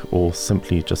feedback or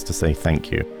simply just to say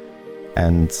thank you.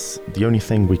 And the only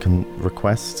thing we can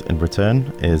request in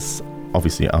return is,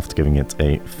 obviously after giving it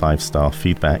a 5-star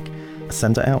feedback,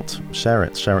 send it out, share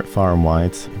it far and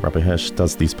wide. Rabbi Hirsch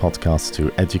does these podcasts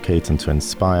to educate and to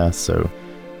inspire, so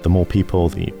the more people,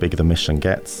 the bigger the mission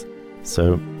gets.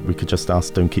 So we could just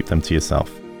ask, don't keep them to yourself.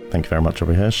 Thank you very much,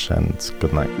 Rabbi Hirsch, and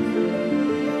good night.